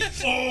was great.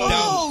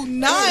 Oh,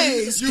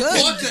 nice. You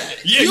Good. caught that.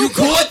 Yeah, you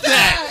caught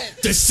that.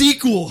 The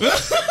sequel.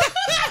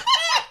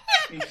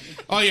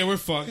 Oh yeah, we're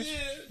fucked.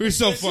 We're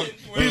so fucked.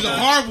 It was a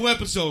horrible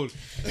episode.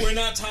 We're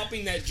not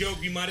topping that joke.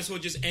 We might as well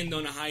just end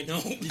on a high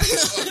note.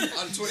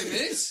 On 20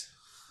 minutes?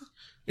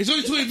 It's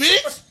only 20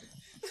 minutes?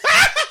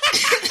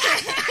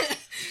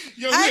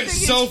 Yo, I we're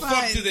think so it's fucked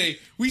fine. today.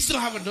 We still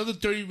have another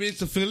 30 minutes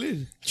to fill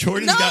in.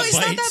 Jordan's No, got it's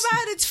not bites. that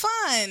bad. It's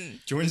fun.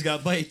 Jordan's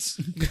got bites.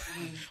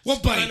 What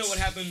I know bites? what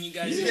happened when you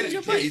guys get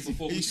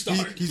before we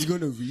start. He's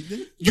going to read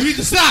them? You need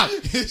to stop.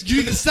 You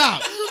need to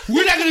stop.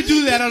 We're not going to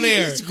do that on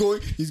air.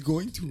 He's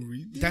going to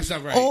read them? That's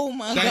not right. Oh,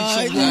 my That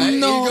God. is so wrong.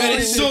 No. That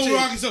is so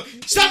wrong. So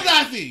stop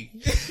laughing.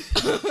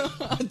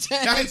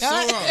 That is so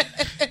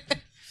wrong.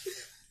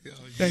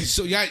 That is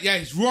so yeah.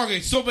 It's wrong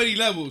at so many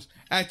levels.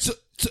 At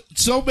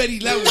so many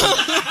levels.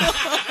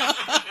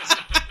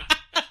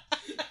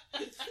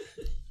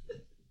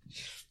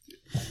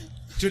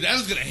 Dude, that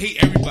was gonna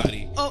hate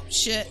everybody. Oh,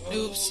 shit.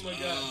 Oops. Oh my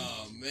god.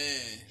 Oh, man.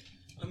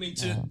 I mean,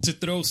 to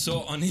throw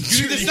salt on You need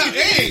injury. to stop.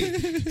 Hey,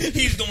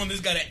 He's the one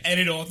that's got to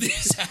edit all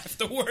this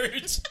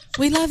afterwards.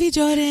 We love you,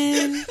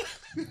 Jordan.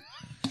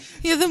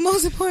 You're the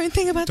most important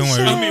thing about Don't the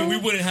worry. show. I mean, we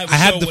wouldn't have. A I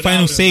have show the without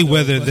final him, say though,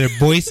 whether but- their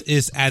voice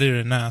is added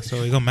or not, so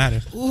it don't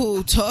matter.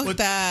 Ooh, talk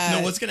that.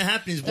 No, what's going to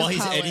happen is while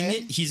he's power. editing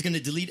it, he's going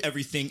to delete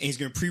everything and he's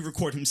going to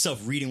pre-record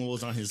himself reading what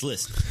was on his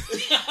list.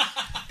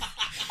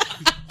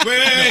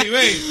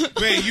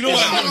 wait. You know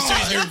what? So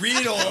he's going to read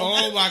it all.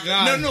 Oh my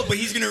god. No, but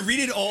he's going to read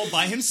it all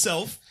by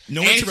himself.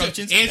 No Answer-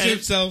 interruptions. answer and,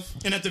 himself.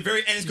 And at the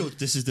very end, it's go,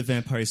 this is the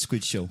Vampire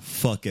Squid Show.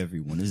 Fuck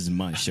everyone. This is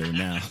my show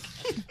now.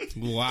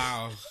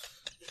 Wow.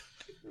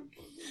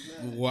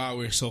 Wow,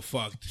 we're so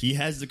fucked. He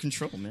has the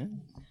control, man.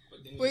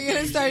 We're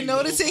going to start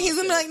noticing. He's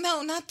going to be like,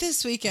 no, not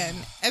this weekend.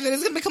 And then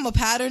it's going to become a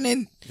pattern.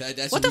 And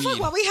That's what the fuck? weed.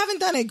 Why we haven't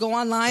done it? Go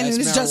online That's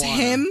and it's just marijuana.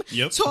 him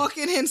Yep.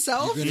 talking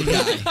himself You're for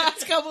gonna the die.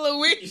 past couple of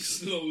weeks.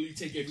 Slowly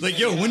take it. Like,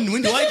 yo, when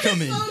do I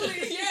come in?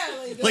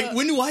 Yeah, Like,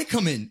 when do I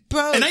come in?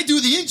 Bro. And I do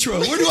the intro.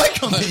 Where do I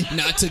come in?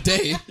 Not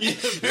today.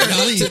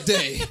 Apparently. Not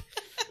today.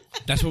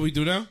 That's what we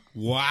do now?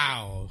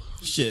 Wow.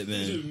 Shit,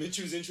 man. Dude,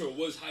 Mitchell's intro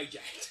was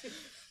hijacked.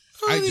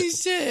 Holy I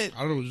shit.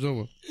 I don't know what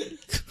you're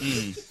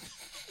talking about.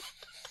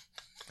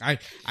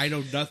 I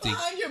know nothing.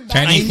 On your back.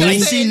 Chinese I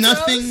food? see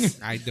nothing.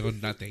 I know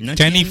nothing.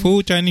 Chinese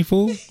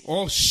food?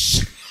 Oh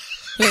shit.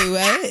 Wait,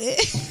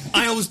 what?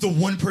 I was the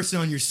one person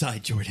on your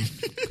side, Jordan.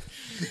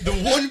 The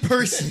one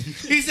person.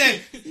 He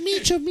said,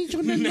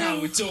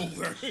 Now it's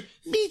over.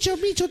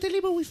 Micho,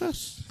 deliver with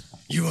us.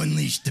 You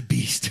unleashed the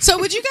beast. So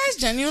would you guys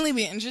genuinely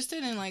be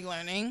interested in like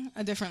learning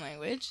a different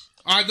language?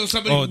 I know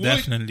somebody Oh, who would.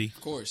 definitely.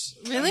 Of course.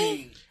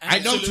 Really? I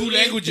know two Absolutely.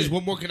 languages.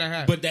 What more can I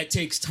have? But that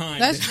takes time.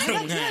 That's that I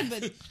don't good, have.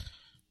 but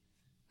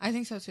I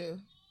think so too.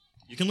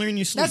 You can learn in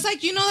your sleep. That's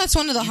like, you know, that's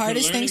one of the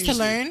hardest learn things in to your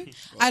learn.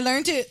 I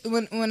learned it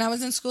when I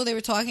was in school. They were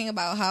talking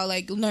about how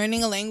like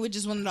learning a language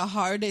is one of the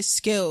hardest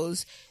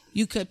skills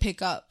you could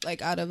pick up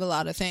like out of a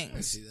lot of things. I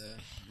see that.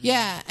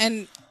 Yeah,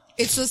 and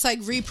it's just like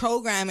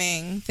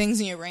reprogramming things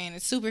in your brain.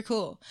 It's super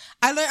cool.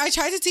 I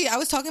tried to teach. I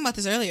was talking about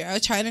this earlier. I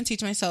was trying to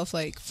teach myself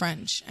like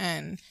French,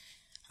 and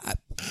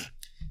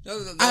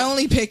No, I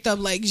only picked up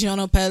like Je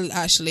m'appelle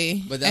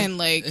Ashley, But that, and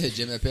like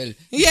Je m'appelle.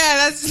 yeah,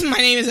 that's my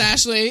name is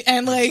Ashley,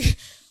 and like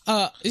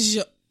what is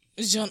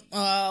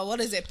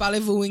it?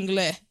 Parlez-vous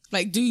anglais?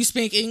 Like, do you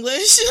speak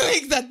English?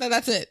 Like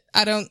that's it.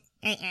 I don't.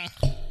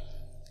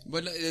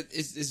 But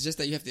it's just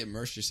that you have to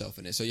immerse yourself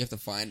in it. So you have to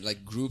find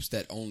like groups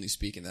that only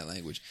speak in that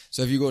language.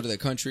 So if you go to the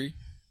country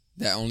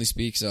that only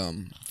speaks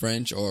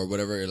French or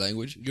whatever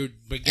language, You're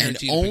and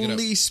guaranteed to pick it up.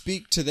 only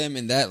speak to them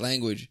in that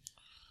language,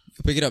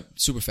 you'll pick it up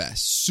super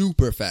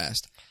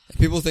fast. And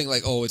people think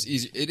like, oh, it's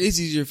easy. It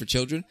is easier for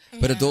children,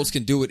 but adults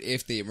can do it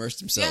if they immerse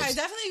themselves. Yeah, I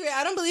definitely agree.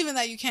 I don't believe in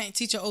that. You can't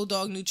teach an old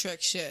dog new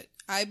tricks. Shit.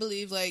 I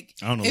believe like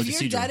I don't know, if look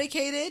at you're Cedro.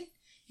 dedicated,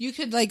 you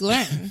could like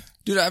learn.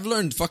 Dude, I've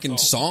learned fucking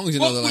songs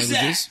in other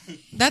languages.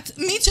 That's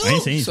me too. I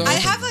ain't saying So- I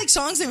have like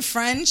songs in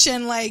French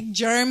and like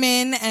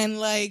German and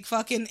like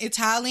fucking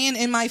Italian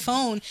in my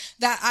phone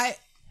that I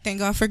thank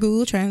God for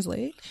Google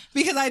Translate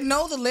because I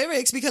know the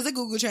lyrics because of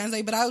Google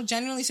Translate, but I'll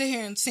genuinely sit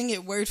here and sing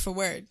it word for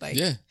word. Like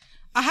Yeah.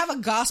 I have a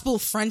gospel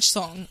French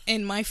song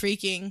in my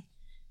freaking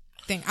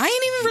thing. I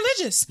ain't even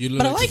religious, You look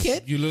but I like like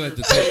it. You look like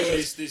the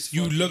type.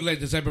 You look like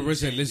the type of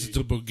person that listens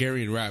to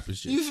Bulgarian rap and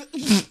shit.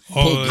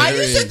 Oh, I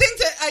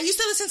used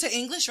to listen to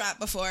English rap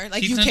before,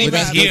 like he UK turned rap.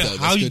 that's here. good, though.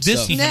 How That's you good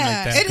stuff. dissing him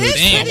Yeah, like that? it is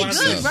Damn. pretty good,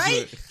 stuff.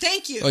 right?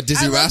 Thank you. Oh,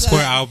 Dizzy I love Rascal? Poor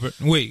that. Albert.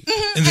 Wait, is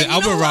And it you know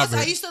Albert who else? Robert?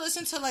 I used to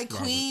listen to like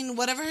Queen,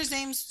 whatever his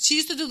name. She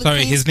used to do the Sorry,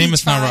 Queen his name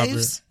is Speech not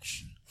Fives.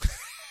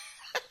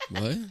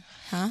 What?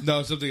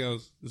 No, something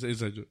else. It's an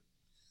inside joke.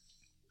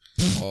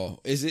 Oh,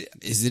 is it?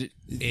 Is it?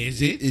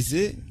 Is it? Is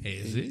it?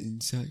 Is it?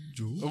 Inside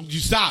joke? Oh, you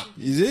stop.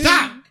 Is it?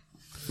 Stop.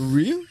 For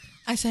real?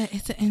 I said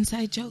it's an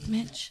inside joke,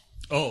 Mitch.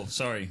 Oh,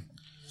 sorry.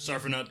 Sorry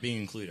for not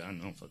being included. I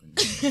don't know.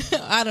 Fucking.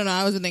 I don't know.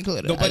 I wasn't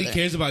included. Nobody either.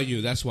 cares about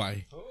you. That's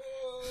why.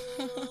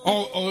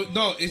 Oh,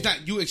 no. It's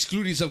not you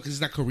excluding yourself because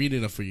it's not Korean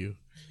enough for you.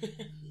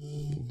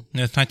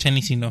 No, it's not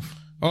Chinese enough.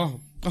 Oh,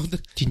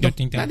 Ting no, dong,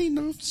 ting dong. not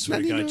enough. Swear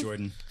Not to God, enough.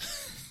 Jordan.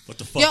 What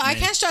the fuck, Yo, man? I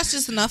can't stress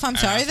this enough. I'm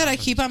sorry that I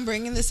keep on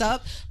bringing this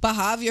up, but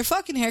Hav, your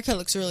fucking haircut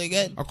looks really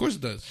good. Of course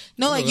it does.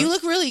 No, I like know you that.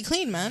 look really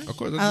clean, man. Of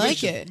course, I like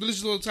delicious. it.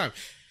 Delicious all the time.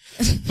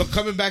 But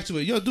coming back to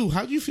it, yo, dude,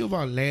 how do you feel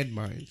about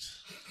landmines?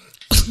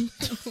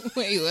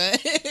 Wait, what?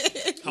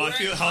 How I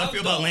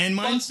feel about Once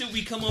landmines? did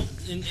we come up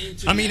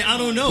into I mean, I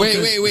don't know. Wait,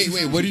 'cause-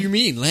 wait. What do you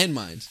mean,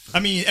 landmines? I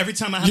mean, every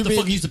time I have to been-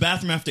 fucking use the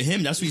bathroom after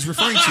him, that's what he's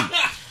referring to.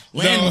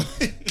 Land.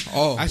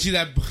 Oh, I see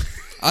that.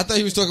 I thought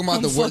he was talking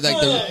about the word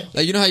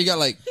like you know how you got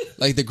like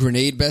the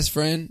grenade best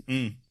friend,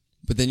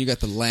 but then you got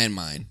the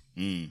landmine.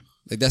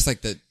 Like that's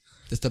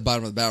the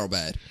bottom of the barrel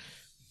bad,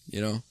 you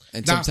know.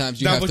 And Now-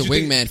 sometimes you now have what the you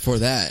think- wingman for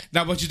that.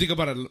 Now, what you think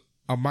about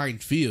a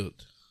minefield?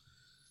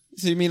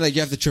 So you mean like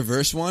you have to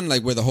traverse one,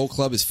 like where the whole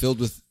club is filled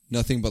with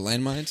nothing but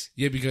landmines?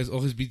 Yeah, because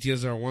all his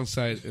BTS are on one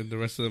side and the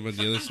rest of them on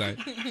the other side.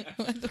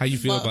 How you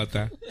feel about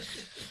that?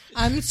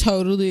 I'm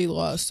totally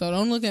lost, so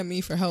don't look at me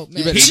for help, man.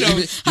 You better, He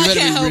knows. you I better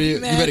can't help be you, real,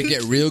 you man. better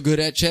get real good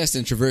at chess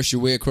and traverse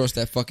your way across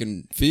that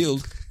fucking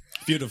field.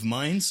 Field of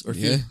mines or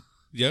Yeah. field?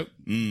 Yep.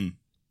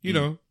 You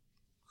know.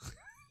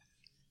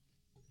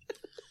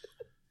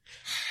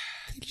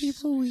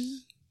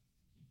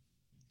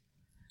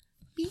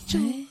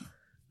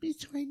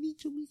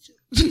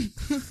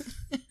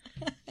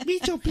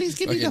 Micho, please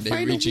give Okay,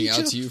 they're reaching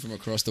out to you from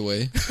across the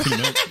way.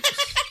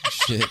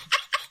 Shit.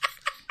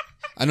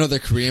 I know they're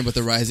Korean, but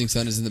the rising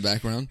sun is in the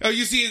background. Oh,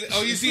 you see it.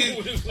 Oh, you see it.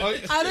 Oh,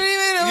 I don't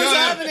even know what's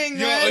happening,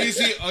 man.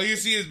 all you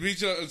see is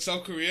Micho in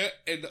South Korea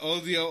and all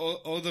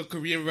the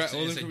Korean artists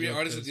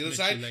on the other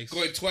side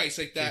going twice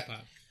like that,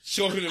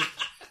 showing them.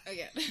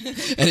 Okay.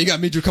 And he got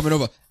Midru coming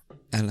over.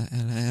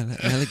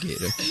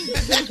 Alligator.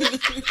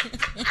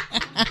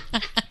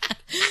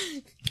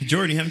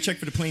 Jordan, you haven't checked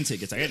for the plane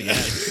tickets. I gotta get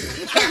out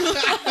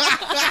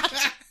of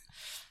here.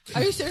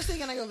 Are you seriously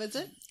gonna go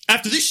visit?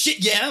 After this shit,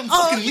 yeah, I'm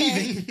Oh, fucking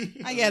okay.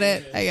 leaving. I get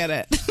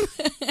it.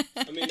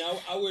 I mean,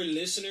 our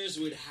listeners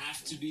would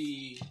have to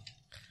be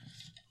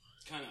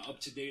kind of up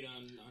to date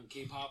on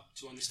K-pop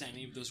to understand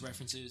any of those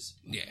references.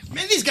 Yeah.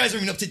 Man, these guys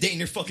aren't even up to date and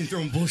they're fucking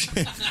throwing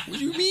bullshit. What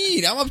do you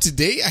mean? I'm up to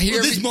date. I hear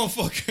This every,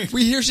 motherfucker.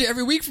 we hear shit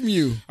every week from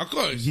you. Of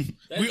course. We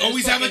that's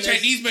always have a fucking-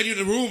 Chinese menu in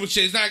the room and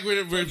shit. It's not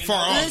very far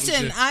off. and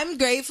Listen, shit. I'm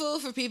grateful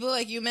for people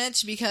like you,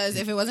 Mitch, because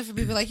if it wasn't for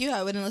people like you,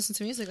 I wouldn't listen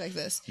to music like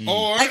this.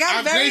 Or I got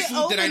I'm very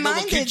grateful that I know what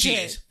open-minded kimchi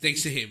shit. is.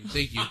 Thanks to him.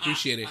 Thank you.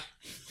 Appreciate it.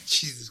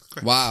 Jesus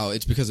Christ. Wow,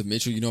 it's because of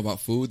Mitchell. You know about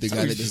food. The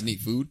guy that doesn't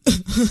eat food.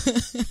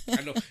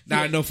 I know.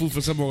 Now I know food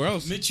from somewhere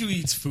else. Mitchell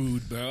eats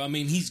food, bro. I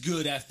mean, he's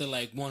good after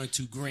like 1 or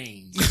 2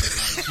 grains.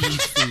 Like, he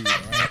eats food, all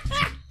right?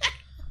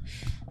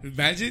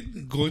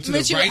 Imagine going to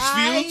Mitch, the rice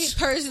I fields.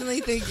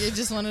 personally think you're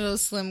just one of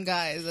those slim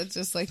guys that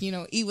just like,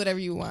 eat whatever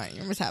you want.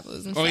 Your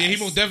metabolism. Oh yeah, he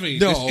fast. most definitely.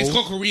 No. It's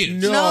called Korean.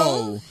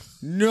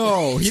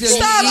 No, he doesn't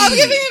Stop! eat. I'm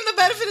giving him the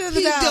benefit of the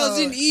He doubt.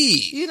 doesn't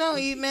eat. You don't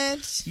eat,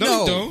 Mitch. No,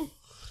 No. you don't.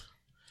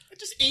 I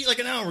just ate like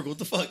an hour ago. What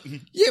the fuck?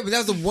 Yeah, but that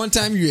was the one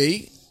time you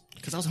ate.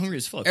 Because I was hungry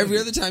as fuck. Every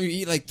other time you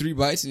eat like 3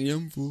 bites and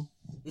I'm full.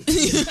 And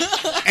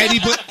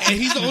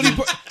he's the only.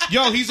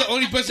 He's the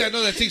only person I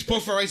know that takes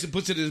pork fried rice and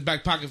puts it in his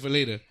back pocket for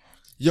later.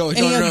 Yo, In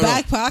your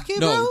back pocket,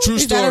 No, bro? true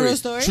Is story. that a real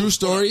story? True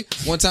story.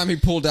 One time he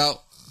pulled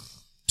out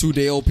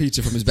 2-day-old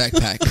pizza from his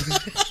backpack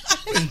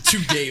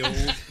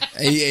 2-day-old.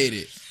 and he ate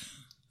it.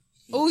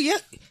 Oh yeah,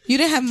 you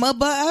didn't have mud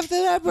butt after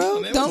that,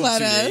 bro. man, Don't it lie was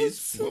to 2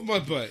 days. us. What my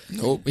butt?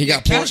 Nope. He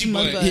got poor. Kimchi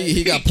butt.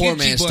 He got poor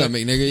Kimchi man's butt.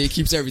 stomach, nigga. He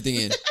keeps everything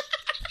in.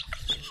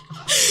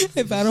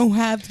 If I don't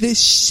have this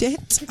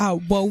shit, I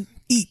won't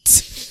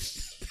eat.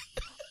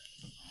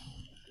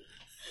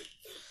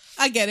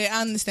 I get it.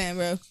 I understand,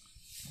 bro.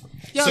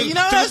 Yo, you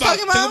know what I was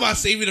talking Talk about? about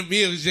saving the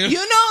meals, yo.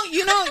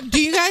 You know,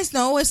 do you guys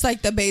know it's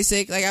like the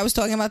basic, like I was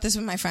talking about this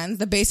with my friends,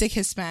 the basic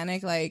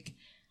Hispanic, like,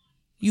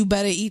 you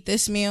better eat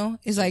this meal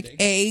is like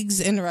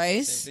eggs and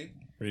rice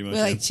Pretty much.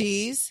 with like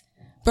cheese.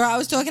 Bro, I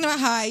was talking about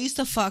how I used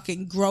to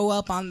fucking grow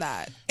up on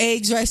that.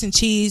 Eggs, rice, and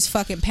cheese,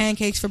 fucking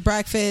pancakes for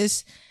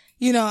breakfast.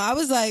 You know, I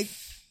was like,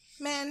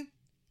 man,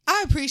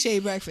 I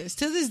appreciate breakfast.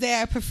 To this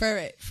day, I prefer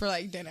it for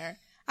like dinner.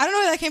 I don't know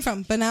where that came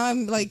from, but now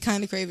I'm like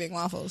kind of craving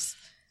waffles.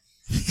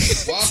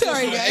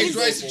 Sorry, guys. Eggs,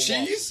 rice, and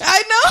cheese?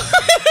 I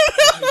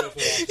know.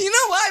 You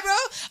know why,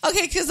 bro?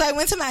 Okay, because I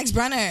went to Max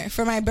Brenner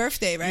for my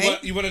birthday,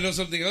 right? You want to know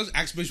something else?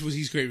 Ask Mitch what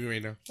he's craving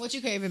right now. What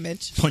you craving,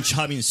 bitch? Punch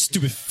Hobby in his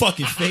stupid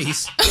fucking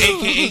face.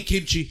 AKA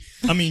kimchi.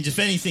 I mean, if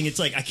anything, it's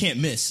like I can't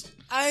miss.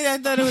 I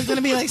thought it was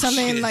gonna be like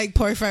something like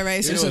pork fried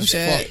rice You or know some what's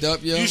shit. fucked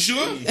up, yo? You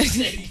sure?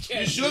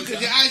 You sure?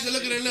 Because your eyes are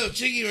looking a little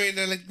chingy right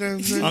now. Like,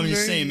 I'm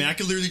just saying, man. I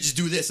could literally just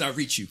do this. I'll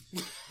reach you.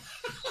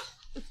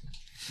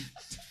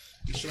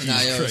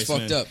 Nah, yo, Christ, it's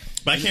fucked man. up.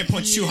 But I can't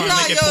punch too hard. Nah,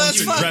 Make it yo, punch it's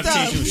you fucked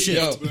gravitational up.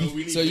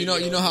 shit. Yo, so you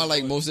know how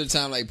like most of the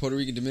time like Puerto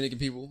Rican, Dominican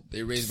people,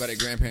 they raised by their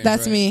grandparents.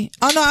 That's right? me.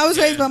 Oh no, I was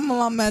raised by my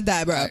mom and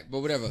dad, bro. Right, but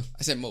whatever.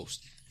 I said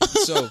most.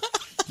 So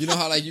you know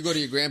how like you go to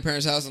your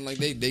grandparents' house and like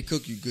they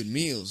cook you good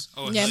meals.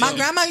 Yeah, my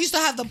grandma used to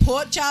have the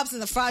pork chops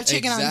and the fried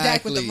chicken on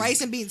deck with the Exactly.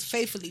 rice and beans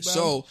faithfully, bro.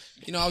 So,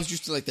 you know, I was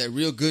used to like that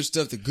real good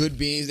stuff, the good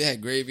beans. They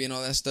had gravy and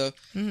all that stuff.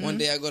 Mm-hmm. One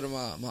day I go to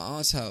my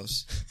aunt's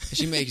house and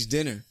she makes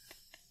dinner.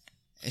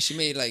 And she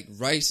made like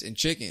rice and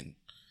chicken.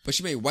 But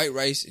she made white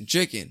rice and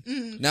chicken.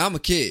 Mm-hmm. Now I'm a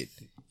kid.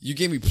 You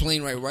gave me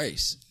plain white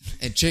rice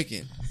and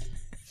chicken.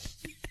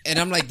 And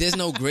I'm like, there's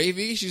no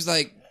gravy? She's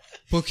like,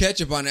 put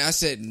ketchup on it. I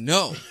said,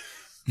 no.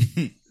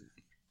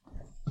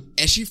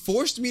 And she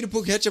forced me to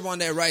put ketchup on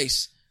that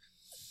rice.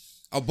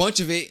 A bunch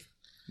of it.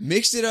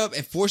 Mixed it up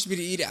and forced me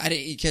to eat it. I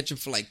didn't eat ketchup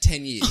for like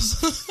 10 years.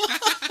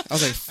 I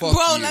was like, fuck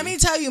bro, you. let me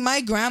tell you,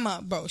 my grandma,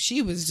 bro,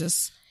 she was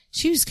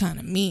kind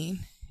of mean,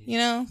 you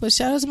know? But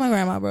shout out to my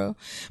grandma, bro.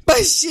 But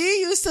she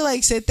used to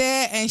like sit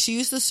there and she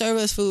used to serve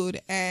us food.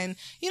 And,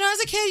 you know, as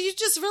a kid, you're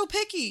just real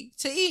picky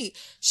to eat.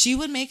 She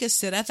would make us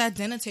sit at that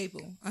dinner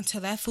table until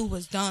that food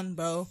was done,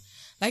 bro.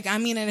 Like, I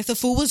mean, and if the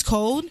food was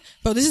cold,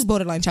 bro, this is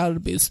borderline childhood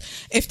abuse.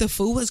 If the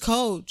food was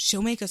cold,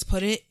 she'll make us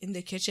put it in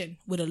the kitchen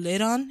with a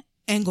lid on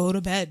and go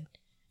to bed.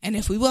 And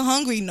if we were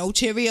hungry, no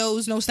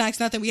Cheerios, no snacks,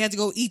 nothing, we had to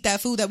go eat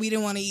that food that we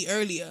didn't want to eat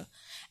earlier.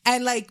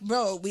 And like,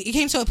 bro, it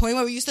came to a point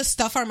where we used to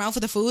stuff our mouth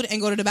with the food and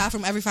go to the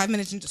bathroom every 5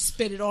 minutes and just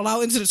spit it all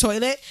out into the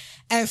toilet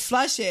and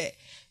flush it.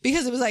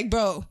 Because it was like,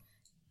 bro,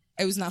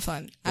 it was not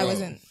fun. I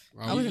wasn't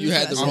You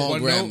had the into that wrong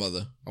one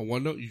grandmother. On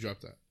one note, you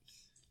dropped that.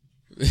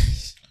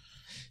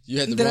 You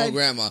had the Did wrong I-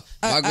 grandma.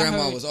 I My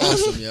grandma heard. was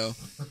awesome, yo.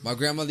 My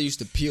grandmother used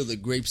to peel the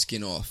grape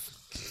skin off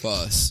for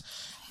us.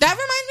 That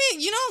reminds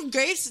me, you know,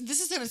 grapes, this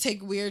is going to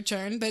take a weird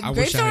turn, but I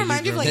grapes wish I don't had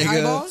remind you your of like Nigga,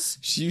 eyeballs.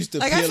 she used to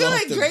Like, peel I feel off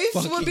like the grapes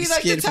would fucking be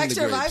like the skin from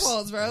texture of grapes.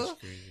 eyeballs, bro.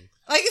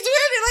 Like, it's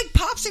weird. It like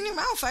pops in your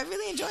mouth. I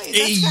really enjoy it.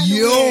 Hey, That's kind of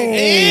yo. weird.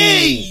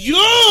 Hey,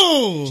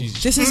 yo!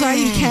 This is why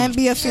you can't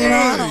be a female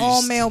on an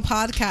all-male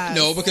podcast.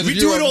 No, because We if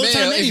do you were it a all the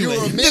time male, if you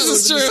anyway. were a male, This it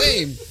is would be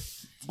the true. same.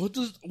 What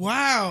does...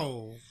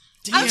 Wow.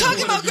 I'm talking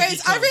what about a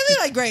grapes. good I really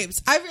like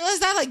grapes. I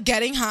realized that like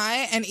getting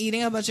high and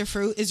eating a bunch of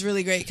fruit is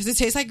really great because it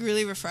tastes like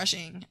really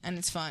refreshing and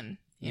it's fun.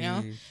 You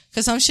know,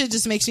 because some shit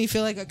just makes me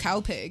feel like a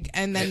cow pig,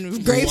 and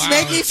then grapes Wow.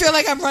 make me feel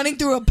like I'm running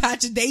through a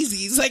patch of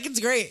daisies. Like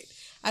it's great.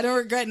 I don't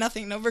regret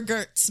nothing. No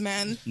regrets,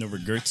 man. No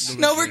regrets.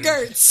 No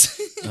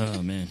regrets.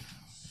 Oh man.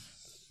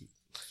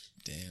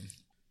 Damn.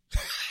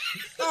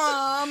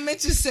 Aw,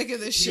 Mitch is sick of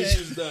this Mitch shit.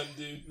 is done,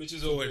 dude. Mitch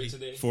is over it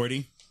today.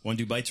 40. Want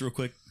to do bites real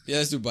quick? Yeah,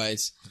 let's do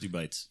bites. Let's do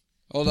bites.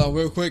 Hold on,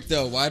 real quick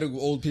though. Why do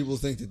old people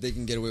think that they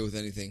can get away with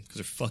anything? Because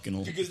they're fucking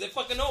old. Because they're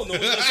fucking old. No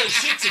one's gonna say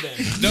shit to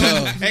them. No,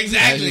 That's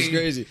exactly. just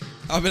crazy.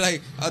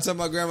 I'll tell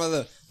my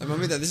grandmother, like,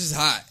 Mamita, this is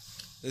hot.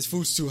 This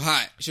food's too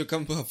hot. She'll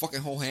come put her fucking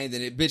whole hand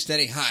in it. Bitch,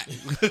 that ain't hot.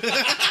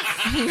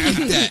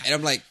 Eat that. And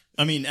I'm like,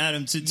 I mean,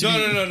 Adam, to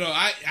No.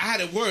 I had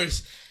it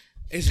worse.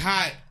 It's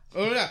hot.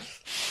 Hola.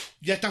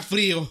 Ya está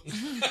frío.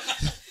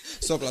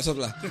 sopla.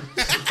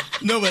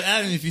 No, but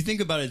Adam, if you think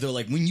about it though,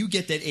 like when you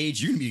get that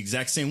age, you're gonna be the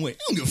exact same way. I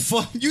don't give a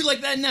fuck. You're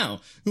like that now.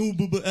 Oh,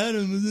 but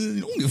Adam, I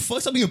don't give a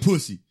fuck. Stop being a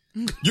pussy.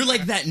 You're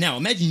like that now.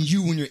 Imagine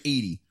you when you're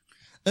 80.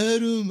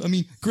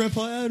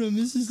 Grandpa Adam,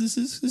 this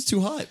is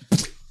too hot.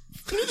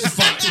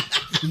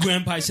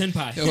 Grandpa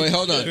senpai. Yo, wait,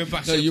 hold on.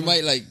 Grandpa No, you Chef.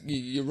 might like,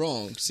 you're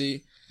wrong.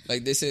 See?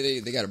 Like they say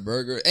they got a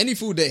burger. Any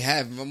food they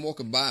have, if I'm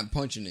walking by, I'm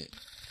punching it.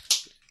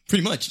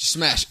 Pretty much.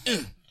 Smash.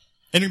 And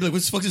you're like,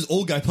 what the fuck is this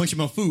old guy punching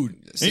my food?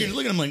 That's And it. you're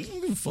looking at him like, I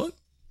don't give a fuck.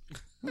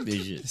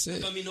 Bitch. That's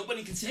it. I mean,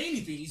 nobody can say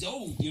anything. He's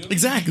old. You know?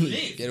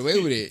 Exactly. Get away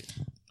with it.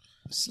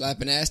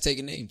 Slapping ass,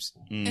 taking names.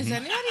 Is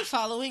anybody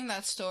following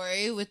that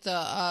story with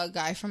the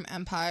guy from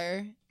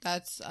Empire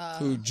That's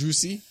Who,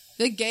 Juicy?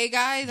 the gay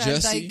guy that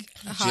Jesse?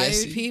 like hired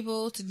Jesse?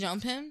 people to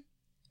jump him.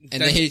 And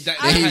then he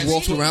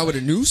walked around with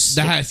a noose?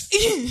 That has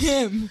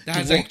Him.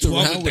 like walked around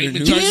 12 with a indictment noose?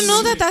 You charges. didn't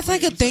know that that's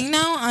like a thing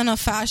now on a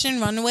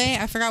fashion runway?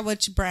 I forgot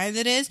which brand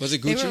it is. Was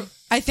it They Gucci?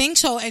 I think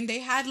so. And they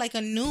had like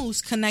a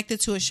noose connected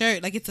to a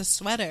shirt. Like it's a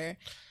sweater.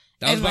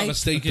 That was And, my like-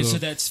 mistake, Okay, though. so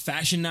that's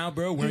fashion now,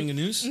 bro. Wearing a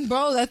noose.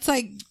 Bro, that's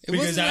like... It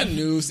wasn't a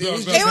noose. It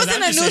was Bro, It wasn't because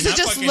I'm a just noose, saying, it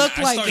just I looked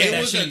like started it.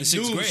 that was shit a in the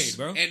 6th noose,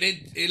 grade, bro. and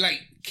it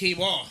like came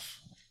off.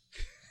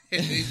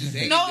 And they just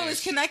hanging No, there. it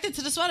was connected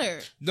to the sweater.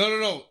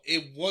 No.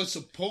 It was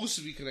supposed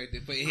to be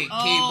connected, but it came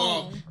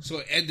Oh. off, so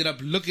it ended up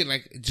looking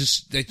like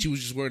just that you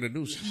was just wearing a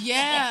noose.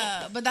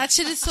 Yeah, but that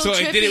shit is so So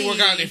trippy. it didn't work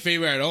out in their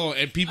favor at all,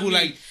 and people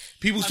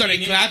started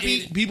mean,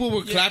 clapping. it- people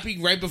were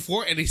clapping right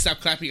before, and they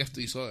stopped clapping after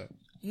they saw it.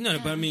 No,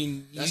 but I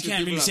mean, That's you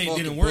can't 'cause really people say are it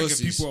didn't fucking work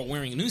pussies. if people are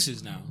wearing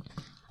nooses now.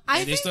 I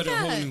They think started a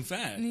whole that- new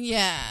fad.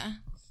 Yeah.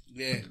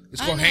 Yeah,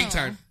 it's I called hang know.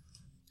 time.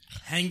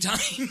 Hang time.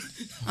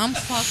 I'm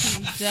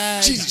fucking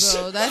dead, Jesus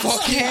bro. That's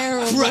fucking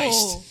terrible.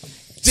 Christ.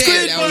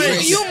 Damn, that was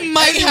racist. You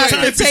might have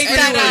to take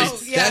that out.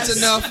 Anyways, Yes. that's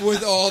enough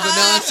with all the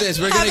nonsense.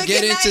 We're have gonna a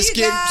get good into night,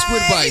 you guys.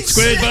 Squid Bites.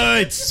 Squid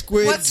bites.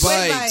 Squid What's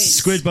Squid Bites. Bites?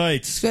 Squid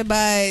bites. Squid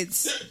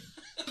bites.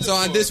 So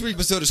on this week's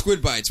episode of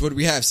Squid Bites, what do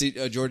we have,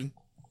 Jordan?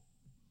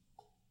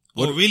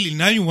 Well, really,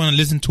 now you want to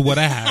listen to what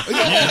I have.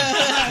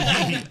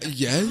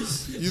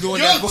 Yes. You the one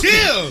Yo,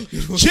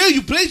 that chill.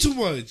 You play too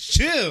much.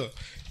 Chill.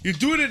 You're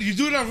doing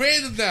it on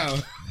random now.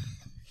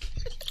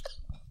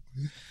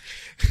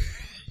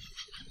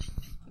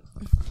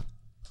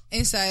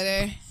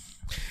 Insider.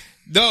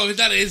 No, it's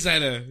not an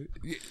insider.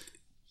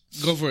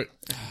 Go for it.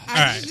 All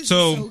right,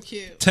 so-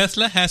 cute.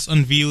 Tesla has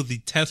unveiled the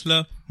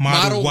Tesla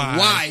Model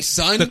Y.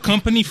 son. The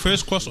company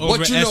first crossover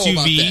What you know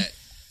about SUV that?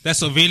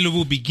 that's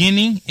available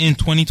beginning in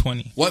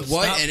 2020. What?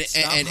 Stop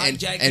and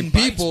hijacking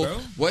people, bites,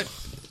 bro. what?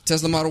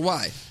 Tesla Model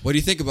Y. What do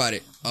you think about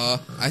it?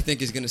 I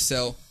think it's gonna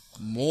sell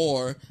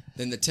more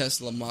than the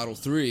Tesla Model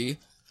 3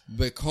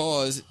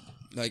 because,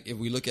 like, if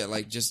we look at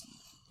like just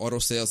auto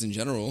sales in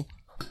general,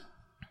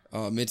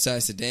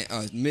 mid-size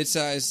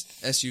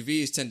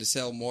SUVs tend to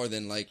sell more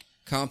than like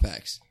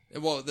compacts.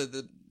 Well,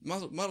 the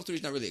Model 3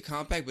 is not really a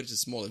compact, but it's a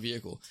smaller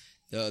vehicle.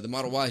 The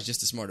Model Y is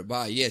just a smarter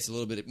buy. Yeah, it's a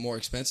little bit more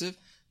expensive,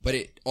 but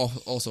it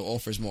also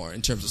offers more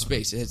in terms of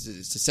space. It's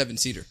a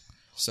 7-seater,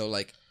 so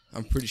like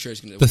I'm pretty sure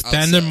it's going to. The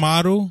standard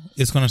model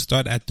is going to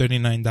start at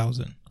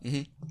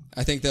 $39,000.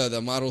 I think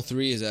the Model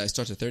 3 is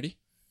starts at 30.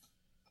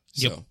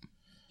 So Yep.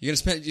 you're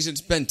gonna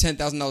spend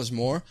 $10,000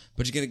 more,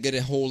 but you're gonna get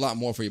a whole lot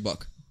more for your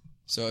buck.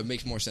 So it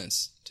makes more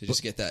sense to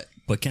just get that.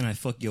 But can I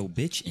fuck your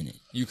bitch in it?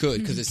 You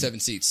could because it's 7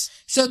 seats.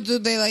 So do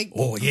they like?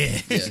 Oh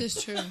yeah. This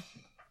is true.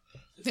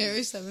 There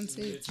is 7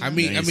 seats. I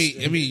mean,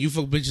 you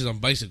fuck bitches on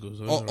bicycles.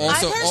 So it's all right.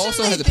 Also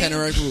personally has a think-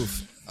 panoramic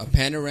roof. A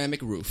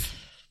panoramic roof.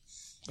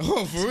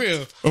 Oh, for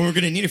real? Oh, we're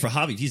gonna need it for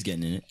Hobby if he's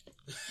getting in it.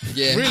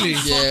 Yeah, Really?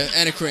 Yeah,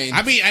 and a crane.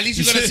 I mean, at least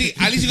you're gonna see.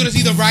 At least you're gonna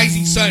see the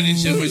rising sun and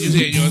shit when you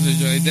see it. Yours and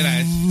yours. Did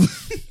I?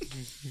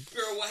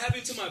 Bro, what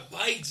happened to my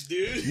bites,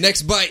 dude?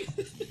 Next bite.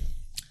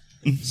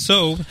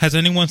 So, has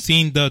anyone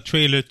seen the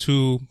trailer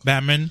to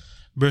Batman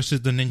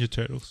versus the Ninja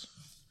Turtles?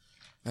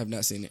 I have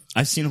not seen it.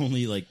 I've seen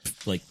only like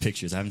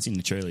pictures. I haven't seen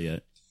the trailer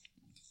yet.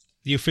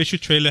 The official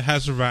trailer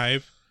has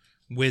arrived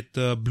with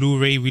the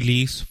Blu-ray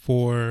release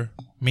for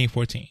May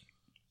 14th.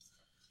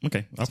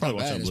 Okay, I'll probably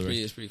watch Bad. that on It's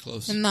Blu-ray. pretty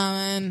close. Nah,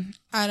 man.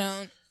 I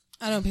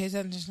don't pay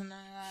attention to none of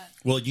that.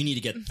 Well, you need to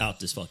get out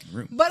this fucking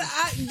room. But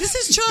this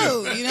is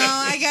true, you know.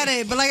 I get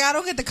it, but like, I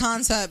don't get the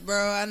concept,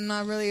 bro. I'm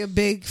not really a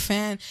big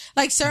fan.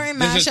 Like certain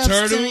There's a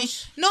mashups to me.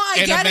 turtles No, I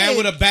and get a man it.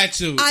 with a bat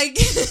suit, I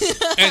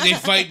get. and they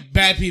fight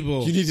bad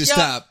people. You need to Yo,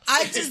 stop.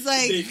 I just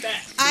like.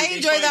 I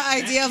enjoy the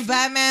idea of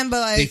Batman,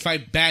 but They like,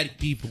 fight bad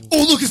people.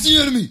 Oh, look, it's the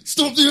enemy!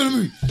 Stop the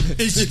enemy!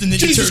 It's just the Ninja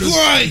Jesus Turtles.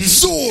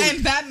 Christ! Sword!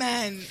 and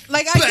Batman,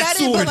 like I Bat get it,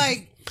 sword. but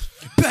like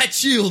Bat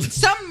shield!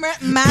 some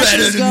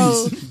mashes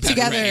go enemies.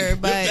 together.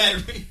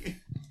 But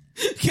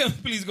Can we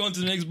please go on to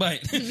the next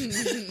bite?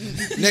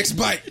 Next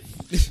bite.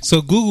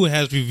 So, Google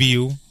has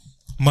revealed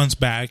months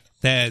back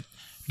that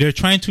they're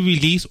trying to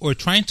release or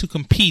trying to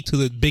compete to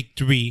the big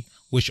three,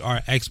 which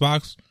are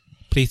Xbox,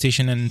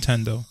 PlayStation, and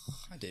Nintendo.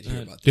 I did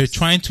hear about They're this.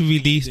 trying to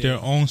release their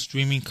own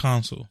streaming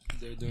console.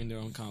 They're doing their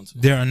own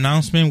console. Their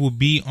announcement will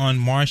be on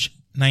March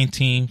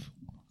 19th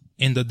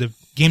in the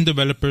Game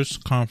Developers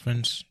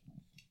Conference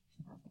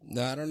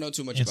No, I don't know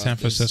too much in about San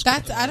this. Francisco.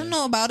 that's I don't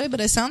know about it, but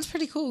it sounds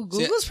pretty cool.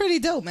 Google's pretty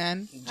dope,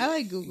 man. I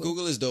like Google.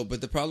 Google is dope, but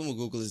the problem with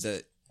Google is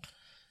that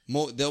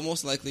they'll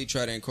most likely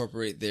try to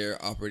incorporate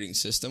their operating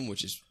system,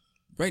 which is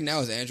right now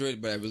is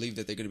Android, but I believe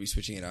that they're going to be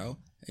switching it out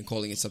and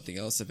calling it something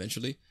else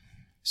eventually.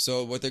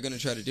 So what they're going to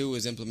try to do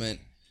is implement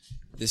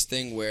this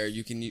thing where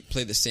you can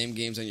play the same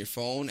games on your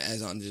phone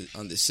as on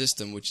the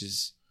system, which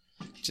is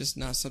just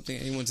not something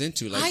anyone's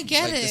into. Like, I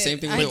get like it. The same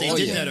thing I with But they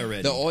Oya. did that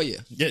already. The Oya.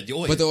 Yeah, the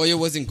Oya. But the Oya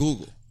wasn't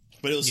Google.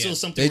 But it was still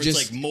something They where it's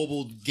just- like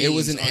mobile games. It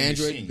was an on your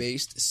machine.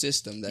 Android-based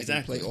system that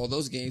Exactly. can play all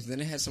those games. Then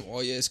it had some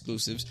Oya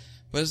exclusives,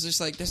 but it's just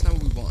like that's not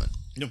what we want.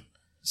 No.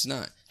 It's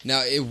not.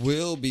 Now it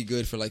will be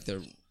good for like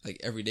the like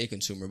everyday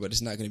consumer, but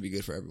it's not going to be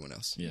good for everyone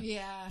else.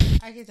 Yeah,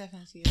 I could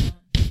definitely see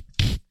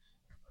that.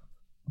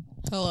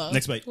 Hello.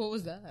 Next bite. What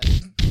was that?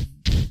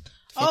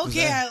 was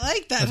Okay, that? I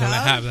like that. That's all I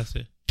Huh? have. That's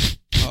it.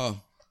 Oh,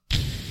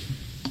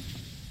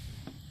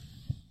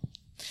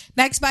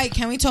 Next bite.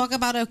 Can we talk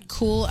about a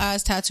cool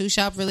ass tattoo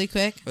shop really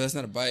quick? but that's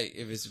not a bite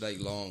if it's like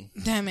long.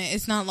 Damn it,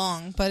 it's not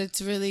long, but it's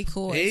really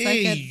cool. It's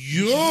Hey, like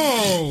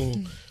yo.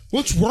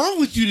 What's wrong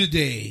with you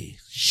today?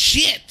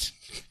 Shit.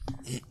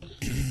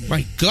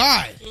 My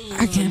God.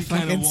 I can't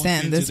fucking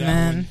stand this,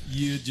 man.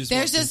 There's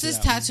There's just this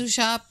tattoo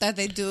shop that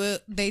they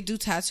do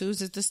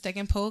tattoos. It's the stick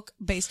and poke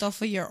based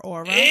off of your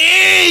aura.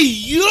 Hey,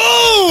 yo.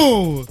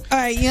 All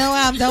right, you know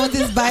what? I'm done with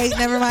this bite.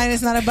 Never mind,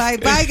 it's not a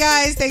bite. Bye,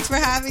 guys. Thanks for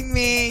having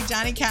me.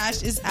 Johnny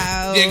Cash is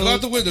out. Yeah, go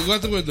out the window. Go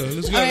out the window.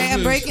 Let's go. All right, let's I'm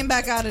do this. breaking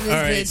back out of this All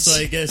right, bitch. so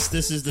I guess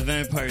this is the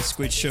Vampire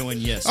Squid Show, and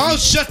yes, Oh,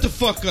 shut the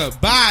fuck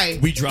up. Bye.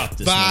 we dropped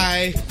this.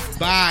 Bye.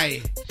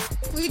 Bye.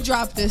 We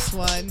dropped this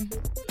one.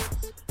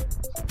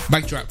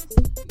 Mic drop.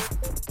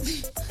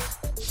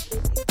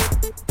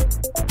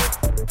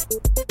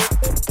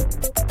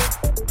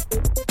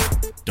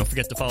 Don't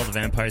forget to follow the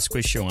Vampire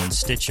Squid Show on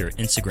Stitcher,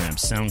 Instagram,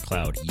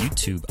 SoundCloud,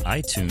 YouTube,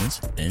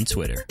 iTunes, and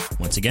Twitter.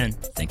 Once again,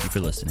 thank you for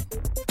listening.